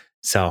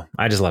 So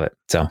I just love it.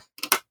 So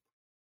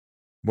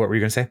what were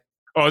you going to say?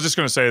 Oh, I was just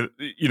going to say,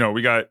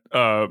 we got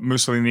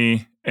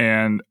Mussolini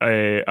and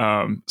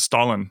a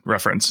Stalin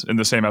reference in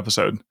the same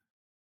episode.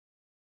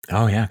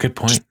 Oh, yeah. Good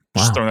point.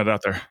 Just throwing that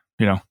out there.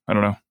 I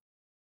don't know.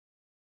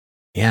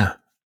 Yeah.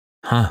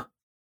 Huh.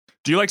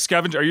 Do you like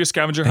scavenger? Are you a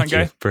scavenger hunt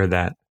guy? For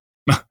that.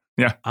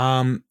 Yeah.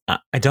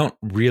 I don't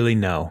really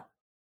know.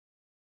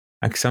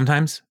 Like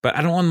sometimes, but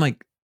I don't want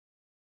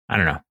I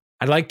don't know.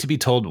 I'd like to be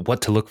told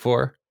what to look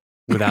for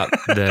without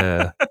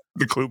the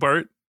clue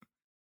part.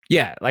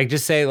 Yeah, like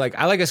just say like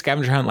I like a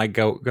scavenger hunt. Like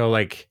go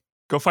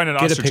find an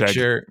get ostrich a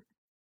picture. Egg.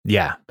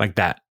 Yeah, like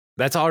that.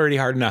 That's already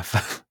hard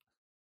enough.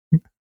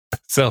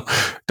 So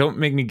don't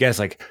make me guess.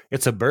 Like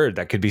it's a bird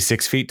that could be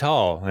 6 feet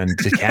tall and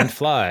it can't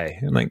fly.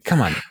 I'm like,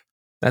 come on,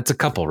 that's a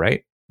couple,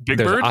 right? Big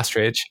There's bird,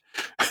 ostrich.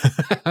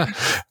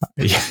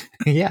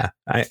 Yeah.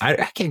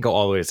 I can't go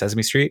all the way to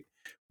Sesame Street.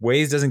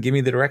 Waze doesn't give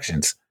me the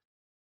directions.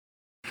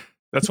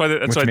 That's why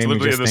it's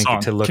literally in the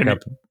song. To look up.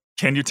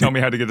 Can you tell me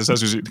how to get to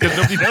Sesame Street? Because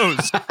nobody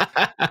knows.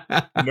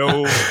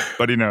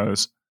 Nobody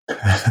knows.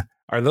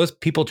 Are those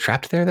people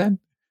trapped there then?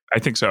 I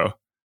think so.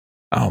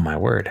 Oh my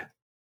word,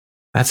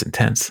 that's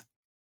intense.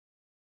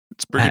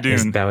 It's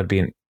Brigadoon. That would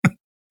be.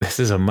 This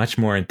is a much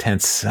more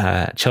intense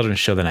children's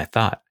show than I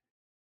thought.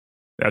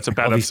 That's a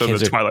bad episode of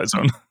the Twilight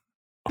Zone.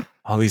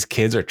 All these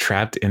kids are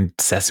trapped in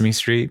Sesame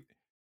Street.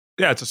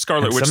 Yeah, it's a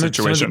Scarlet Witch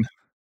situation.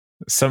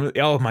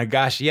 Oh my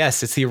gosh,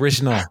 yes, it's the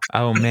original.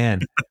 Oh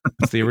man,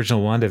 it's the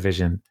original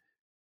WandaVision,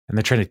 and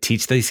they're trying to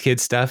teach these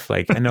kids stuff.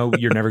 Like, I know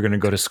you're never going to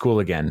go to school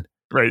again.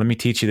 Right. Let me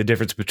teach you the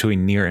difference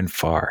between near and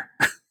far.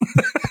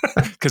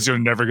 Because you're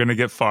never going to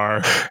get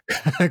far.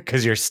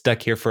 Because you're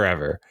stuck here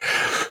forever.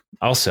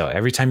 Also,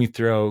 every time you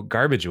throw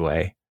garbage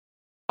away,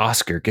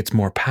 Oscar gets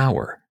more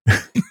power.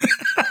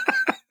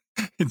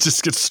 It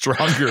just gets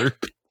stronger.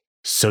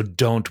 So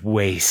don't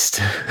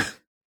waste.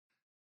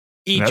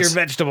 Eat your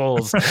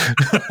vegetables.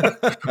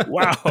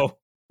 Wow.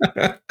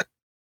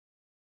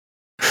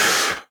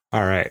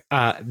 All right.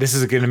 This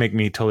is going to make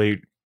me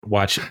totally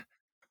watch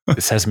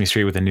Sesame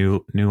Street with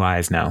new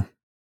eyes now.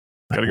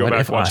 Gotta go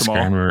back and watch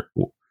them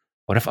all.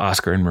 What if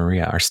Oscar and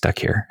Maria are stuck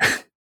here?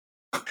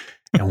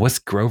 And what's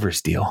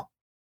Grover's deal?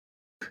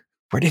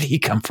 Where did he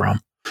come from?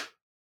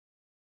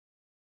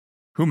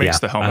 Who makes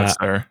the helmets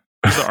there?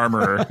 Who's the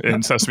armorer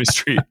in Sesame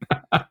Street?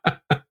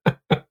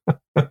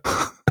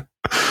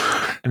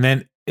 And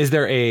then is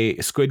there a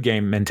Squid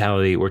Game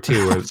mentality where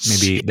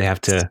maybe they have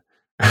to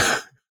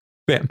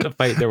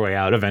fight their way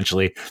out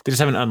eventually? They just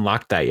haven't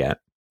unlocked that yet.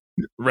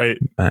 Right.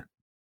 But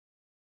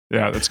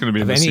yeah, that's going to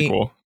be in the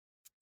sequel.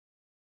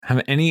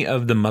 Have any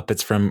of the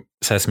Muppets from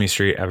Sesame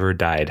Street ever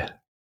died?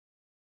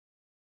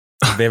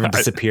 Have they ever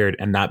disappeared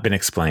and not been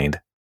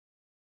explained?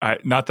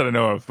 Not that I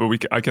know of, but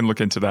I can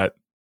look into that.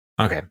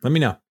 Okay, let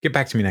me know. Get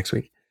back to me next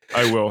week.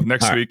 I will.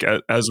 Next week,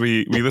 as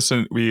we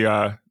listen,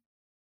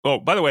 oh,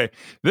 by the way,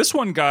 this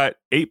one got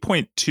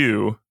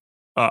 8.2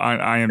 on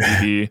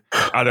IMDb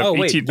out of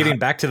 18. Getting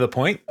back to the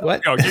point?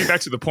 What? Oh, getting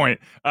back to the point.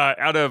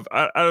 Out of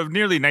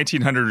nearly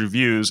 1,900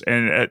 reviews,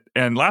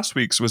 and last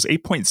week's was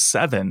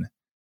 8.7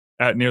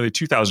 at nearly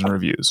 2,000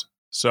 reviews.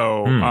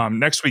 So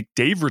next week,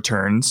 Dave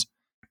returns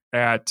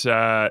and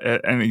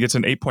he gets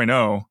an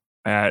 8.0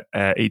 at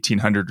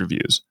 1,800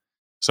 reviews.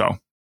 So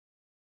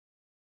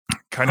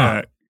kind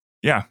of,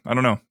 yeah, I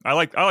don't know. I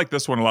like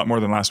this one a lot more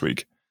than last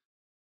week.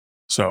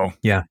 So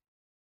yeah,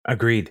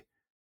 agreed.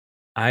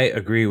 I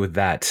agree with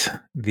that.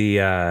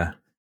 The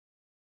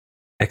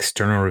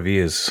external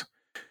reviews,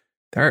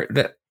 I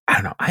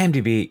don't know.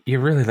 IMDb,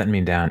 you're really letting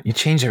me down. You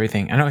change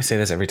everything. I know I say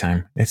this every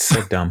time. It's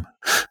so dumb.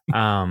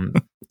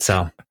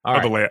 So all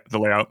right. The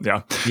layout.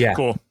 Yeah. Yeah.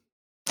 Cool.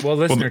 Well,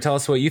 listener, tell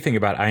us what you think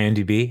about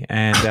IMDb,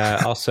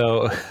 and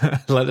also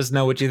let us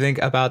know what you think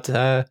about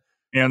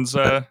Anne's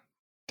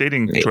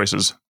dating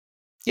choices.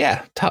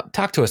 Yeah.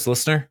 Talk to us,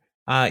 listener.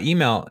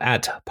 Email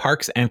at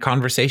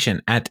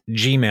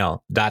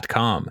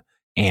parksandconversation@gmail.com.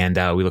 And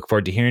we look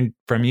forward to hearing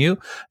from you.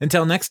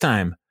 Until next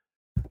time,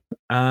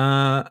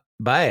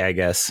 Bye, I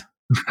guess.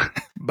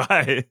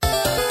 Bye.